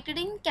are connected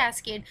in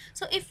cascade.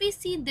 So if we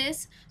see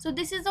this, so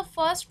this is the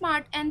first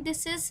part and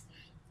this is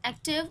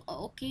active.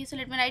 Okay, so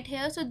let me write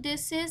here. So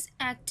this is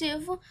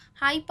active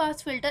high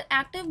pass filter.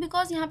 Active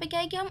because यहाँ पे क्या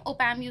है कि हम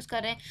op-amp use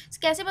कर रहे हैं.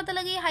 So, कैसे पता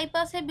लगे ये हाई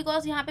पास है?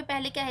 Because यहाँ पे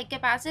पहले क्या है,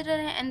 कैपेसिटर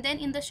है, and then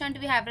in the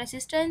shunt we have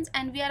resistance,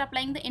 and we are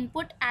applying the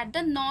input at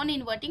the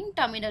non-inverting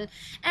terminal.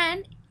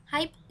 And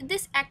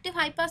this active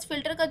high pass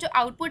filter का जो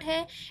output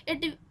है,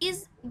 it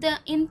is the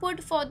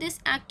input for this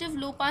active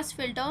low pass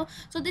filter.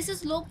 So this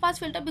is low pass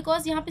filter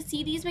because यहाँ पे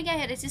series में क्या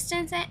है,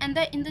 resistance है, and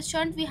in the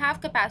shunt we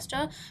have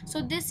capacitor.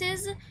 So this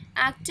is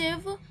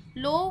active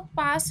low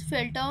pass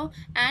filter,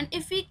 and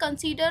if we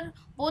consider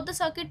both the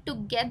circuit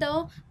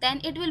together,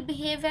 then it will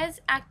behave as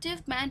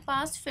active band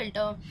pass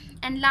filter.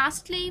 And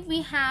lastly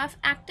we have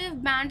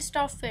active band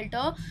stop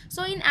filter.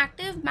 So in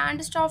active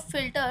band stop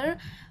filter,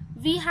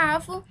 we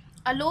have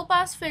a low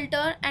pass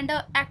filter and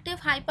a active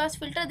high pass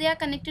filter. They are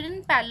connected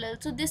in parallel.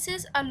 So this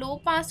is a low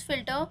pass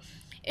filter,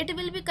 it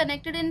will be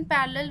connected in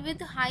parallel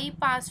with high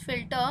pass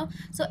filter.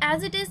 So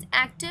as it is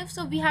active,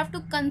 so we have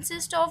to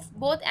consist of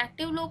both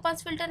active low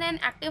pass filter and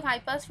active high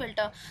pass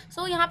filter.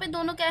 So यहाँ पे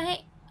दोनों क्या है,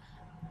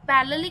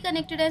 parallelly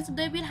connected, as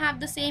they will have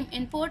the same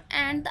input,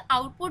 and the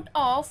output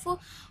of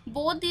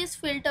both these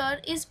filter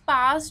is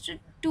passed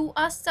to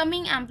a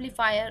summing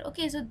amplifier.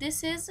 Okay, so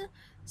this is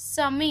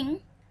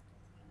summing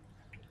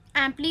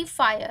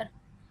amplifier,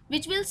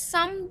 which will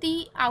sum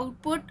the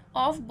output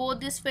of both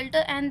this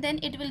filter, and then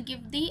it will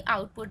give the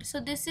output. So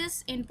this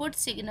is input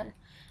signal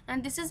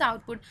and this is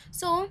output.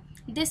 So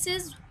this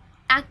is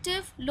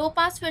active low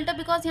pass filter,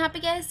 because यहाँ पे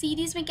क्या है,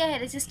 series में क्या है,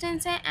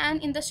 resistance है,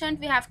 and in the shunt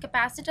we have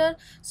capacitor.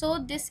 So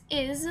this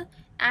is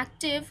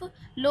active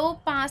low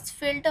pass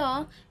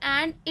filter,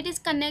 and it is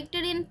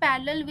connected in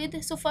parallel with,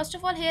 so first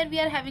of all here we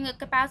are having a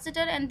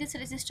capacitor and this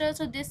resistor.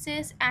 So this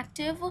is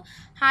active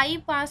high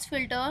pass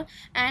filter,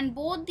 and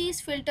both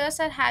these filters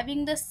are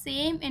having the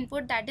same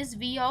input, that is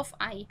V of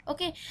I.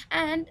 Okay,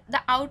 and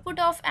the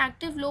output of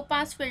active low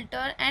pass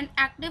filter and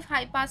active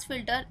high pass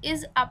filter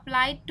is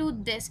applied to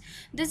this.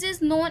 This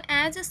is known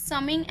as a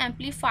summing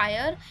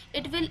amplifier.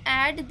 It will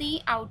add the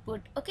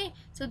output. Okay,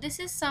 so this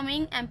is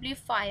summing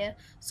amplifier.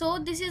 So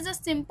this is a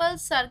simple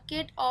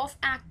circuit of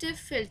active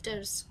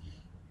filters.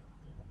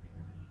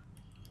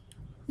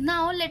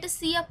 Now let us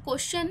see a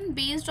question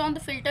based on the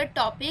filter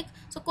topic.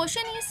 So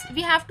question is,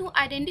 we have to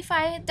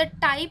identify the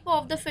type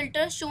of the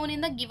filter shown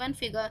in the given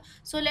figure.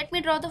 So let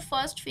me draw the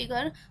first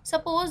figure.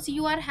 Suppose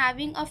you are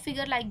having a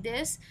figure like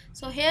this.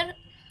 So here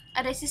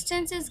a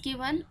resistance is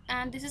given,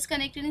 and this is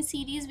connected in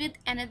series with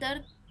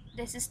another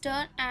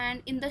resistor,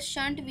 and in the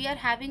shunt we are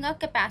having a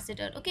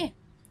capacitor. Okay,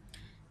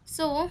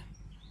 so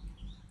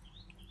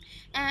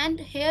and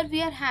here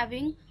we are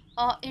having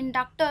a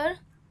inductor.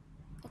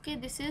 Okay,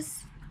 this is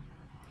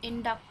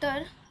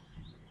inductor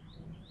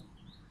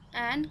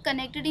and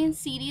connected in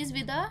series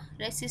with a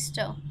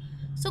resistor.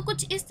 So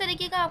कुछ इस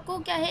तरीके का आपको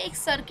क्या है, एक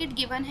circuit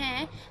given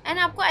है, and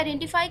आपको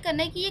आइडेंटिफाई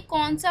करना है कि ये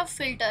कौन सा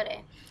फिल्टर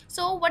है.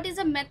 So what is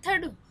the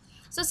method.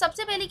 सो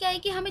सबसे पहले क्या है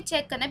कि हमें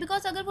चेक करना है,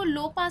 बिकॉज अगर वो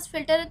लो पास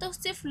फिल्टर है तो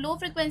सिर्फ लो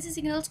फ्रिक्वेंसी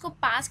सिग्नल्स को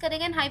पास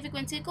करेगा एंड हाई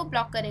फ्रिक्वेंसी को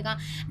ब्लॉक करेगा.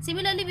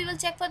 Similarly we will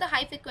check for the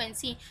high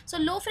frequency. So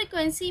low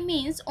frequency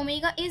means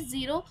omega is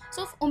zero.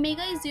 So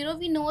omega is zero,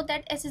 we know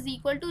that S is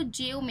equal to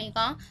J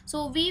omega.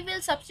 So we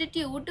will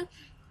substitute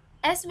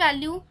S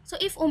value. So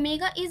if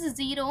omega is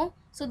 0,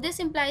 so this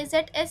implies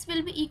that S will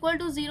be equal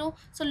to 0.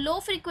 So low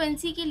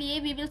frequency के लिए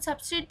we will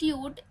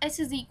substitute S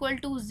is equal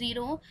to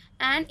 0,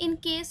 and in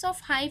case of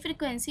high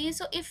frequency,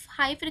 so if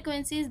high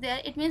frequency is there,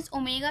 it means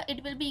omega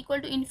it will be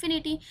equal to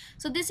infinity.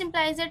 So this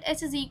implies that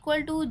S is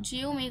equal to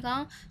j omega.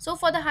 So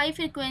for the high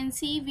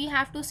frequency we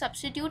have to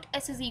substitute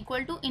S is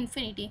equal to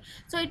infinity.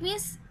 So it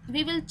means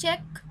we will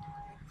check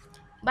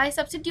by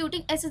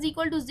substituting S is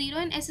equal to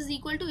 0 and S is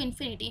equal to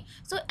infinity.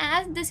 So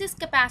as this is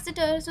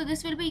capacitor, so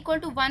this will be equal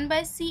to 1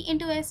 by C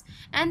into S,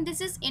 and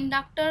this is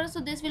inductor,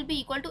 so this will be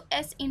equal to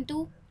S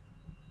into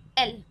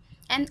L,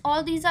 and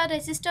all these are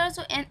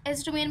resistors, so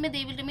S domain में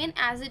they will remain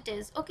as it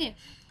is. Okay,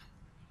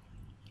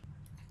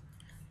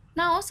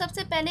 now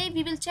सबसे पहले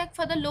we will check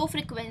for the low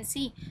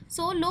frequency.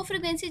 So low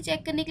frequency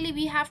check करने के लिए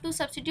we have to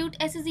substitute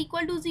S is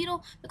equal to zero,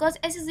 because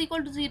S is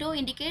equal to zero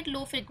indicate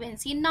low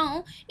frequency.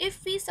 Now if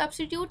we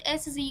substitute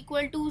S is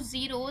equal to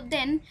zero,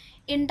 then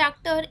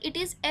inductor it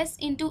is S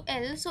into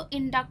L. So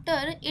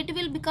inductor it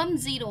will become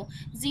 0.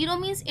 0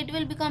 means it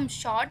will become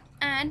short,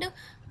 and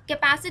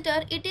capacitor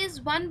it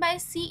is 1 by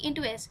C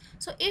into S.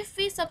 So if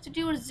we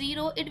substitute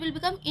 0, it will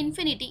become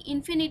infinity.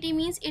 Infinity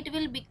means it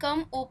will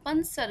become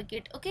open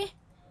circuit. Okay,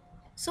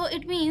 so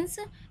it means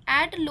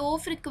at low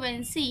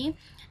frequency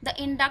the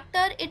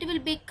inductor it will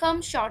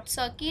become short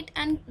circuit,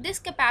 and this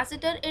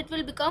capacitor it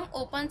will become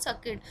open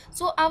circuit.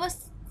 So our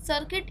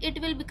circuit it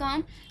will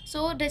become,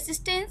 so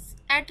resistance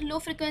at low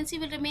frequency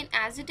will remain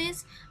as it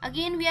is.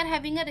 Again we are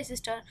having a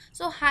resistor.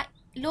 So high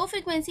low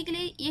frequency के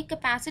लिए ये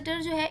capacitor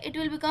जो है it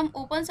will become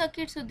open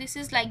circuit. So this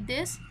is like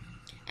this,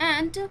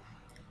 and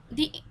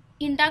the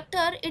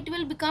inductor it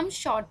will become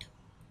short.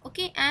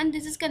 Okay, and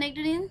this is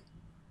connected in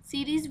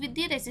series with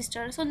the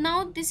resistor. So now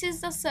this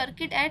is the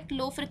circuit at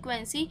low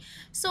frequency.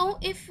 So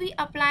if we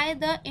apply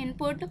the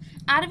input,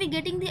 are we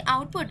getting the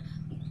output?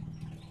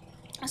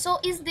 So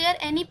is there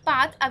any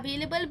path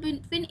available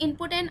between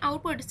input and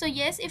output? So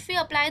yes, if we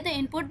apply the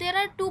input, there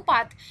are two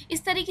path.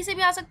 इस तरीके से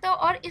भी आ सकता है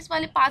और इस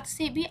वाले path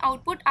से भी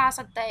output आ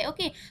सकता है.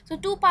 Okay, so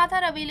two path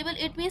are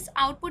available. It means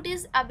output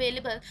is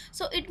available.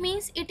 So it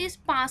means it is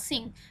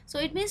passing.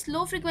 So it means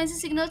low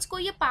frequency signals को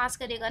ये pass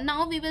करेगा.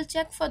 Now we will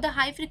check for the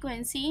high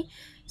frequency.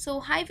 So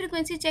high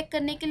frequency check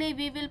करने के लिए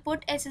we will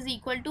put S is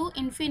equal to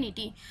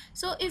infinity.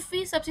 So if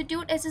we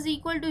substitute S is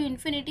equal to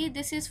infinity,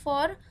 this is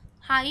for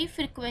high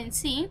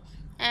frequency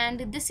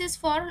and this is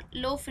for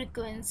low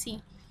frequency.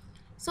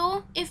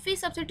 So if we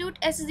substitute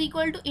S is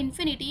equal to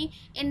infinity,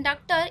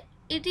 inductor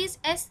it is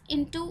S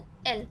into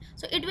L,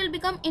 so it will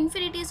become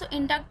infinity. So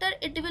inductor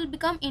it will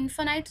become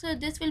infinite, so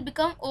this will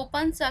become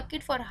open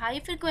circuit for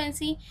high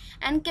frequency,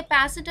 and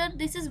capacitor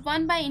this is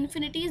 1 by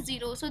infinity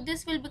 0, so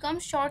this will become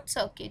short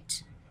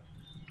circuit.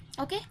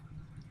 Okay,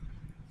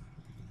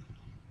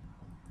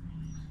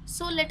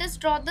 So let us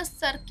draw the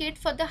circuit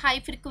for the high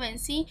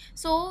frequency.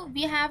 So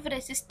we have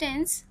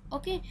resistance,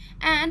 okay,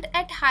 and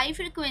at high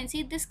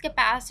frequency this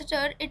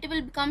capacitor, it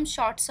will become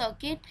short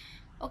circuit,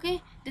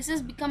 okay, this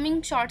is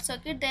becoming short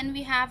circuit. Then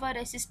we have a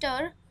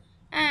resistor,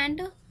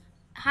 and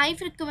high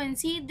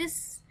frequency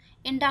this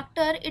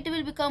inductor, it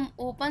will become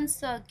open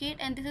circuit,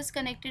 and this is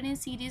connected in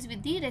series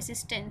with the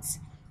resistance.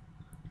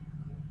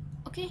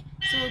 Okay,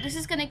 so this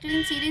is connected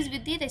in series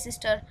with the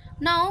resistor.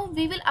 Now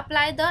we will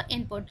apply the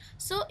input.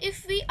 So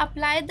if we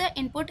apply the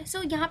input,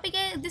 so यहाँ पे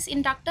क्या है, this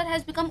inductor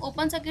has become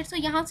open circuit, so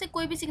यहाँ से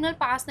कोई भी signal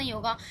pass नहीं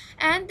होगा,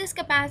 and this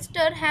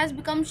capacitor has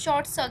become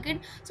short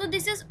circuit, so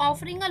this is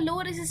offering a low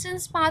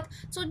resistance path.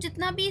 So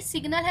जितना भी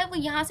signal है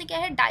वो यहाँ से क्या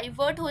है,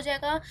 divert हो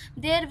जाएगा,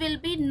 there will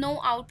be no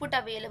output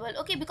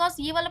available. Okay, because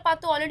ये वाला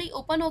path तो already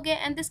open हो गया,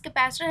 and this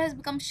capacitor has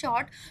become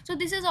short, so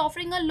this is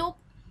offering a low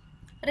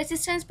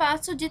resistance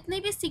पास. सो जितने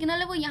भी सिग्नल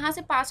है वो यहाँ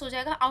से पास हो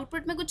जाएगा,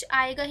 आउटपुट में कुछ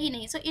आएगा ही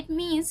नहीं. So it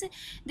means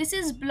this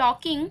is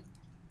blocking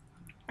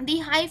the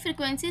high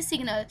frequency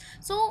signal.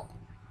 So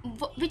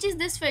which is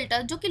this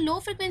filter, जो कि लो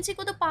फ्रिक्वेंसी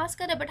को तो पास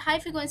करे बट हाई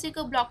फ्रिक्वेंसी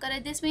को ब्लॉक करे.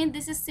 This mean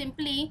this is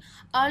simply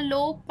a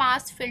low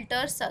pass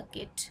filter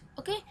circuit.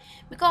 Okay,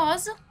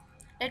 because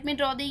let me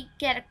draw the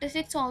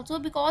characteristics also,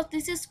 because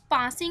this is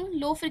passing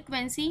low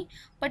frequency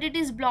but it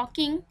is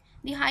blocking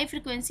the high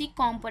frequency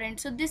component.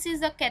 So this is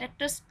the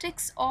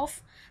characteristics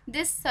of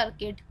this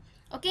circuit.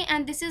 Okay,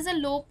 and this is a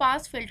low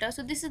pass filter.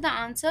 So this is the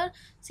answer.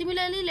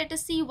 Similarly, let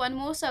us see one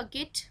more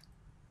circuit.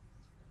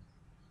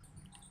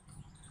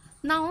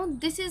 Now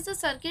this is the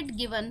circuit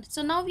given,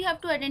 so now we have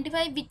to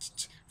identify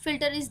which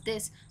filter is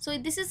this. So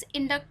this is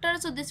inductor,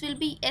 so this will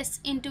be S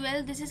into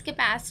L. This is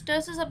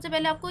capacitor. So सबसे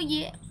पहले आपको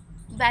ये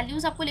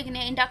values आपको लिखने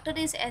हैं. Inductor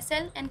is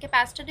SL and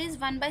capacitor is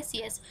 1 by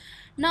CS.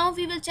 Now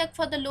we will check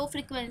for the low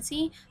frequency.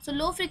 So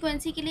low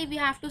frequency के लिए we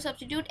have to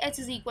substitute S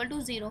is equal to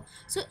 0.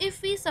 So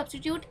if we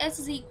substitute S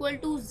is equal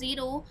to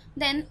 0,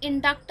 then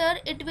inductor,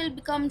 it will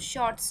become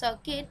short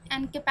circuit,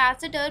 and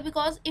capacitor,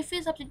 because if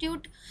we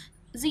substitute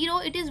 0,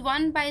 it is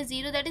 1 by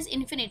 0, that is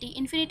infinity.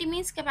 Infinity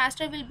means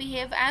capacitor will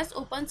behave as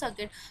open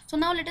circuit. So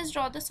now let us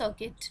draw the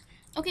circuit.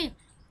 Okay,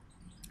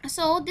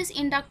 so this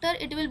inductor,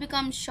 it will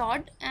become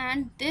short,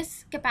 and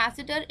this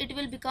capacitor, it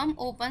will become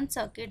open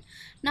circuit.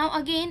 Now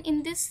again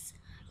in this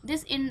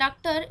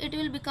inductor, it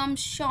will become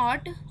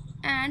short,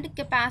 and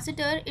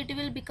capacitor, it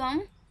will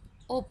become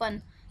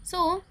open.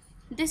 So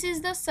this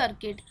is the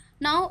circuit.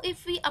 Now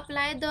if we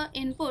apply the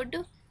input,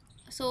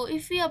 so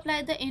if we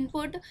apply the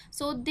input,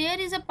 so there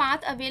is a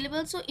path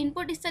available. So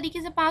input इस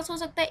तरीके से pass हो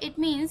सकता है, it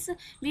means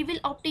we will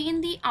obtain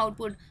the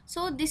output.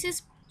 So this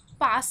is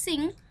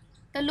passing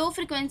the low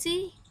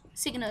frequency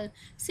signal.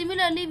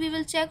 Similarly, we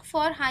will check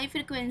for high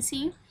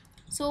frequency.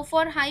 So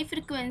for high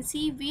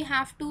frequency, we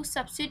have to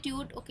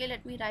substitute. Okay,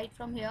 let me write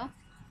from here.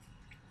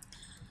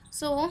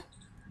 So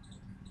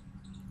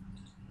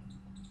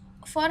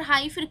for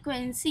high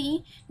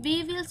frequency,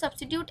 we will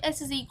substitute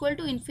S is equal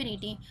to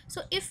infinity.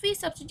 So if we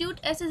substitute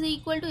S is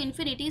equal to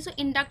infinity, so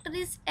inductor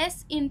is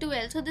S into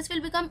L, so this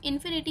will become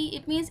infinity.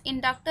 It means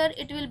inductor,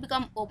 it will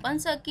become open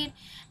circuit,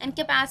 and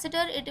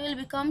capacitor, it will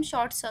become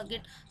short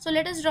circuit. So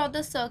let us draw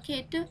the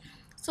circuit.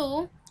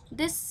 So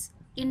this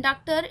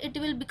inductor, it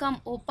will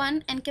become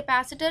open, and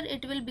capacitor,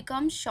 it will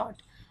become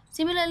short.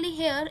 Similarly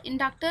here,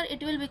 inductor,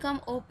 it will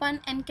become open,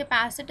 and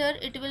capacitor,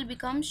 it will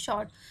become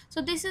short.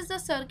 So this is the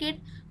circuit.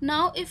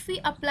 Now if we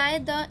apply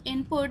the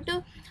input,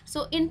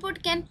 so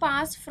input can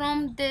pass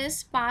from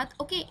this path.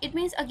 Okay, it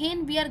means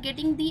again we are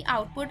getting the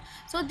output.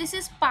 So this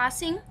is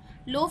passing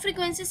low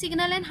frequency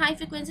signal and high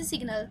frequency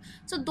signal.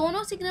 सो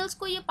दोनों signals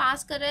को ये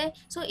पास कर रहा है.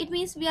 So it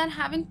means we are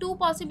having to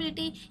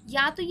possibility.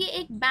 या तो ये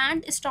एक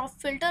बैंड स्टॉप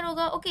फिल्टर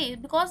होगा. Okay,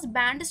 because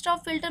band stop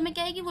filter में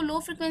क्या है कि वो low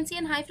frequency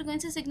and high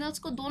frequency signals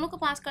को दोनों को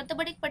पास करता है,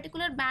 बट एक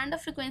पर्टिकुलर बैंड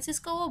ऑफ फ्रीक्वेंसीज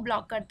को वो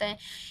ब्लॉक करता है.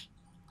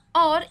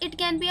 Or it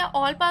can be a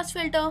all pass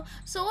filter.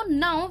 So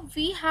now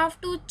we have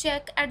to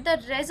check at the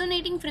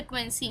resonating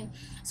frequency.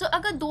 So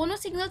अगर दोनों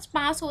signals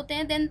pass होते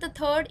हैं, then the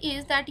third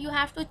is that you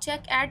have to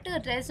check at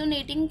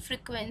resonating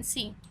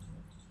frequency.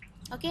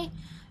 Okay,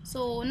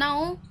 so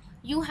now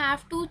you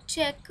have to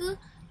check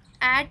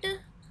at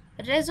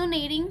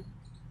resonating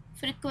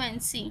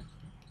frequency.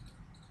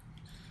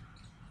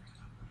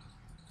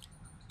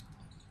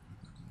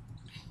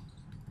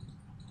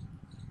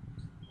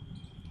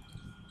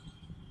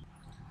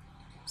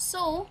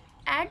 So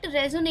at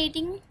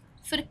resonating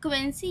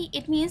frequency,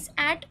 it means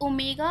at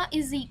omega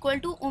is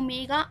equal to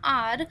omega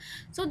r.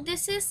 So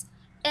this is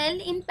L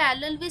in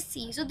parallel with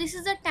C. So this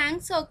is a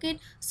tank circuit.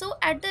 So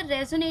at the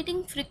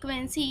resonating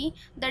frequency,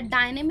 the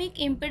dynamic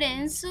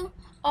impedance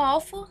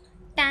of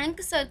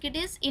tank circuit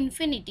is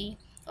infinity.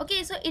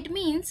 Okay, so it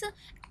means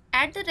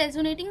at the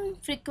resonating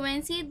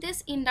frequency,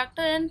 this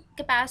inductor and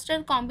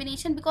capacitor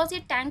combination, because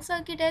ये tank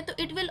circuit है, तो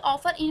it will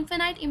offer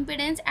infinite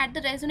impedance at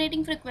the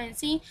resonating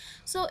frequency.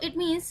 So it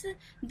means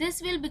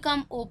this will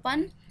become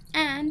open,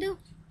 and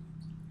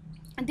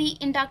the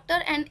inductor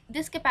and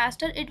this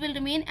capacitor, it will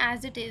remain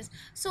as it is.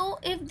 So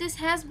if this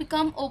has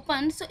become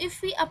open, so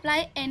if we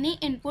apply any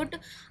input,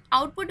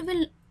 output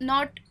will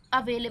not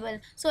available.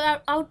 So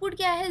our output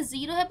क्या है,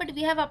 0 है, but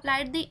we have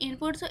applied the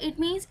input, so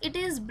it means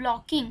it is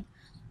blocking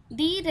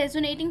the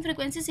resonating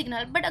frequency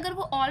signal. But अगर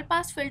वो all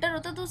pass filter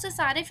होता तो उसे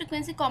सारे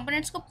frequency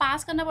components को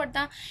पास करना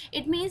पड़ता.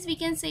 It means we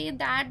can say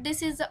that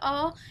this is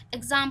a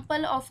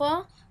example of a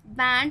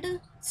band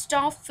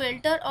stop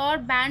filter और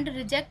band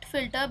reject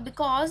filter,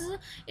 because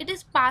it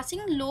is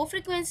passing low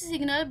frequency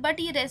signal but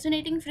ये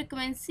resonating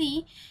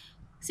frequency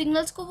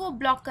signals को वो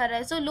block कर रहा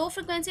है. सो low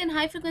frequency and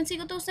high frequency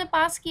को तो उसने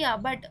पास किया,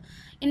 but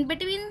in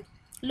between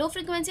low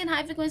frequency and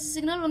high frequency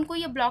signal उनको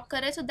ये ब्लॉक कर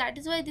रहा है. So that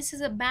is why this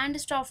is a band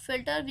stop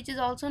filter which is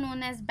also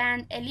known as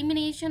band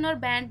elimination और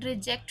band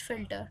reject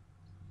filter.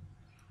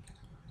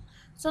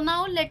 So now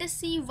let us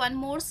see one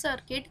more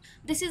circuit.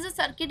 This is a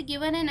circuit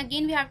given and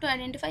again we have to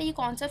identify ये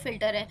कौन सा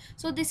filter है.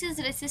 So this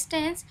is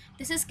resistance,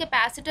 this is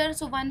capacitor,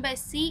 so 1 by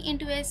C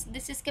into S,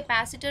 this is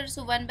capacitor,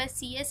 so 1 by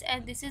CS,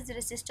 and this is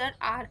resistor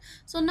R.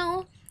 So now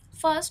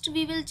first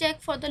we will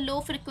check for the low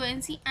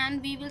frequency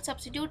and we will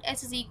substitute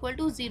S is equal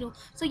to 0.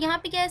 so यहाँ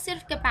पे क्या है,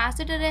 सिर्फ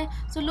capacitor है.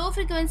 so low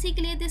frequency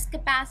के लिए this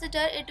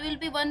capacitor it will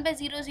be 1 by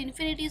 0 is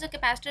infinity, so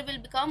capacitor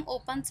will become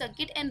open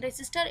circuit and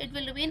resistor it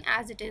will remain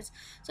as it is.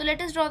 So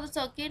let us draw the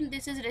circuit.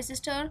 This is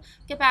resistor,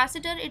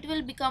 capacitor it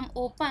will become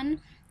open,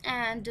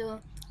 and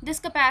this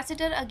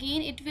capacitor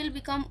again it will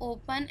become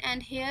open,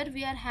 and here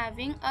we are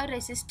having a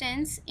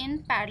resistance in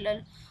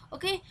parallel.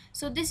 Okay,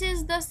 so this is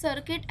the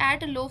circuit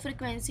at low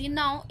frequency.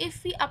 Now if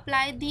we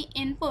apply the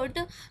input,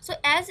 so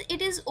as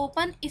it is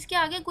open, इसके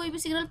आगे कोई भी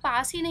signal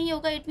pass ही नहीं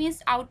होगा. It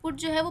means output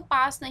जो है वो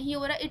पास नहीं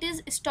हो रहा, इट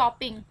इज़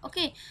स्टॉपिंग.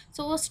 ओके,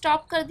 सो वो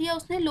स्टॉप कर दिया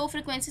उसने लो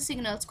फ्रिक्वेंसी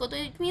सिग्नल्स को, तो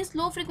it means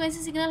low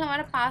frequency signal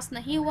हमारा पास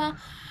नहीं हुआ.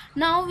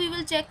 Now we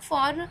will check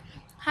for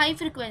high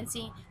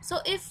frequency. So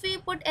if we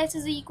put S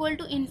is equal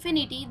to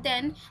infinity,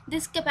 then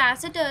this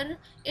capacitor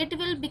it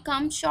will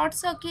become short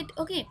circuit.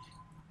 Okay,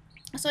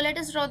 so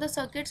let us draw the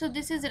circuit. So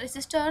this is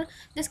resistor,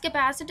 this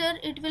capacitor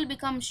it will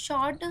become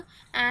short,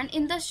 and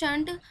in the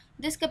shunt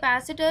this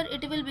capacitor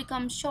it will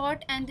become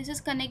short, and this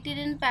is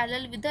connected in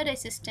parallel with the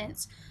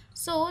resistance.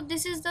 So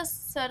this is the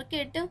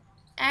circuit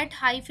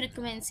at high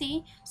frequency.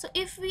 So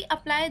if we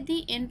apply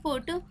the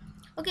input,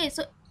 okay,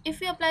 so if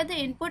we apply the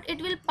input it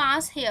will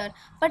pass here,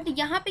 but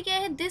यहाँ पे क्या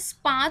है, this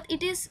path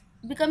it is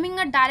becoming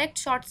a direct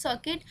short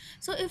circuit.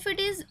 So if it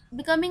is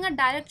becoming a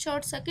direct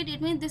short circuit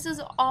it means this is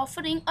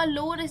offering a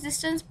low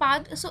resistance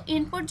path. So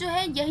input जो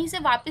है यहीं से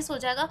वापस हो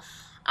जाएगा,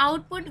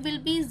 output will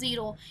be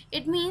 0.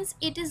 it means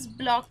it is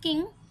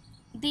blocking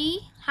the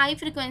high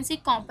frequency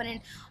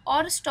component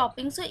और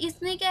stopping. so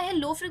इसने क्या है,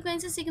 low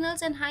frequency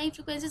signals and high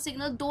frequency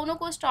signal दोनों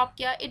को stop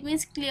किया. it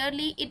means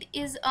clearly it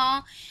is a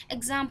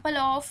example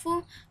of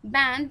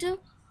band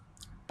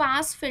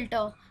pass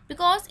filter,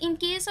 because in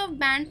case of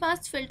band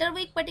pass filter वो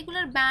एक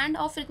particular band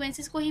of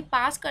frequencies को ही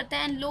पास करता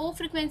है, and low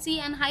frequency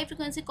and high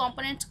frequency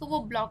components को वो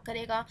ब्लॉक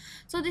करेगा.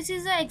 So this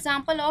is a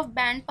example of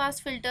band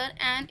pass filter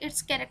and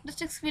it's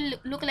characteristics will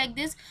look like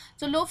this.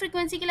 So low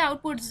frequency के लिए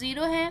output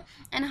 0 है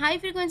and high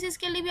frequencies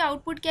के लिए भी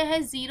output क्या है,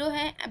 0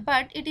 है,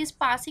 but it is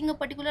passing a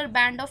particular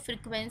band of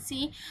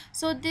frequency.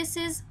 So this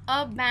is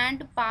a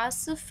band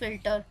pass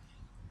filter.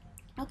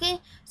 Okay,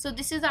 so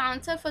this is the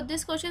answer for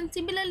this question.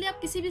 Similarly आप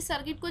किसी भी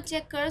सर्किट को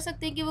चेक कर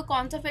सकते हैं कि वो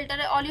कौन सा फिल्टर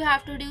है. All you have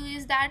to do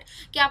is that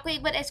कि आपको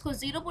एक बार एस को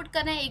 0 पुट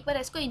करना है, एक बार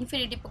एस को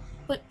इन्फिनिटी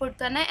पुट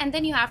करना है, and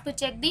then you have to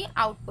check the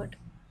output.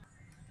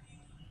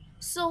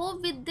 So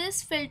with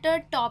this filter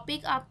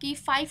topic आपकी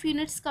 5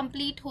 यूनिट्स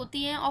कंप्लीट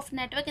होती हैं of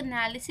network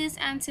analysis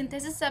and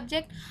synthesis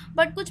subject.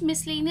 But कुछ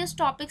मिसलेनियस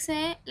टॉपिक्स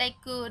हैं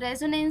like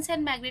resonance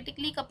and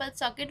magnetically coupled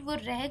circuit, वो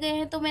रह गए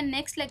हैं, तो मैं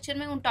नेक्स्ट लेक्चर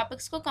में उन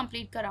टॉपिक्स को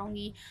complete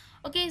कराऊंगी.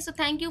 Okay, so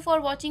thank you for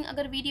watching.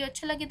 अगर वीडियो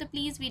अच्छा लगे तो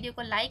प्लीज़ वीडियो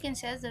को लाइक एंड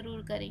शेयर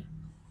ज़रूर करें.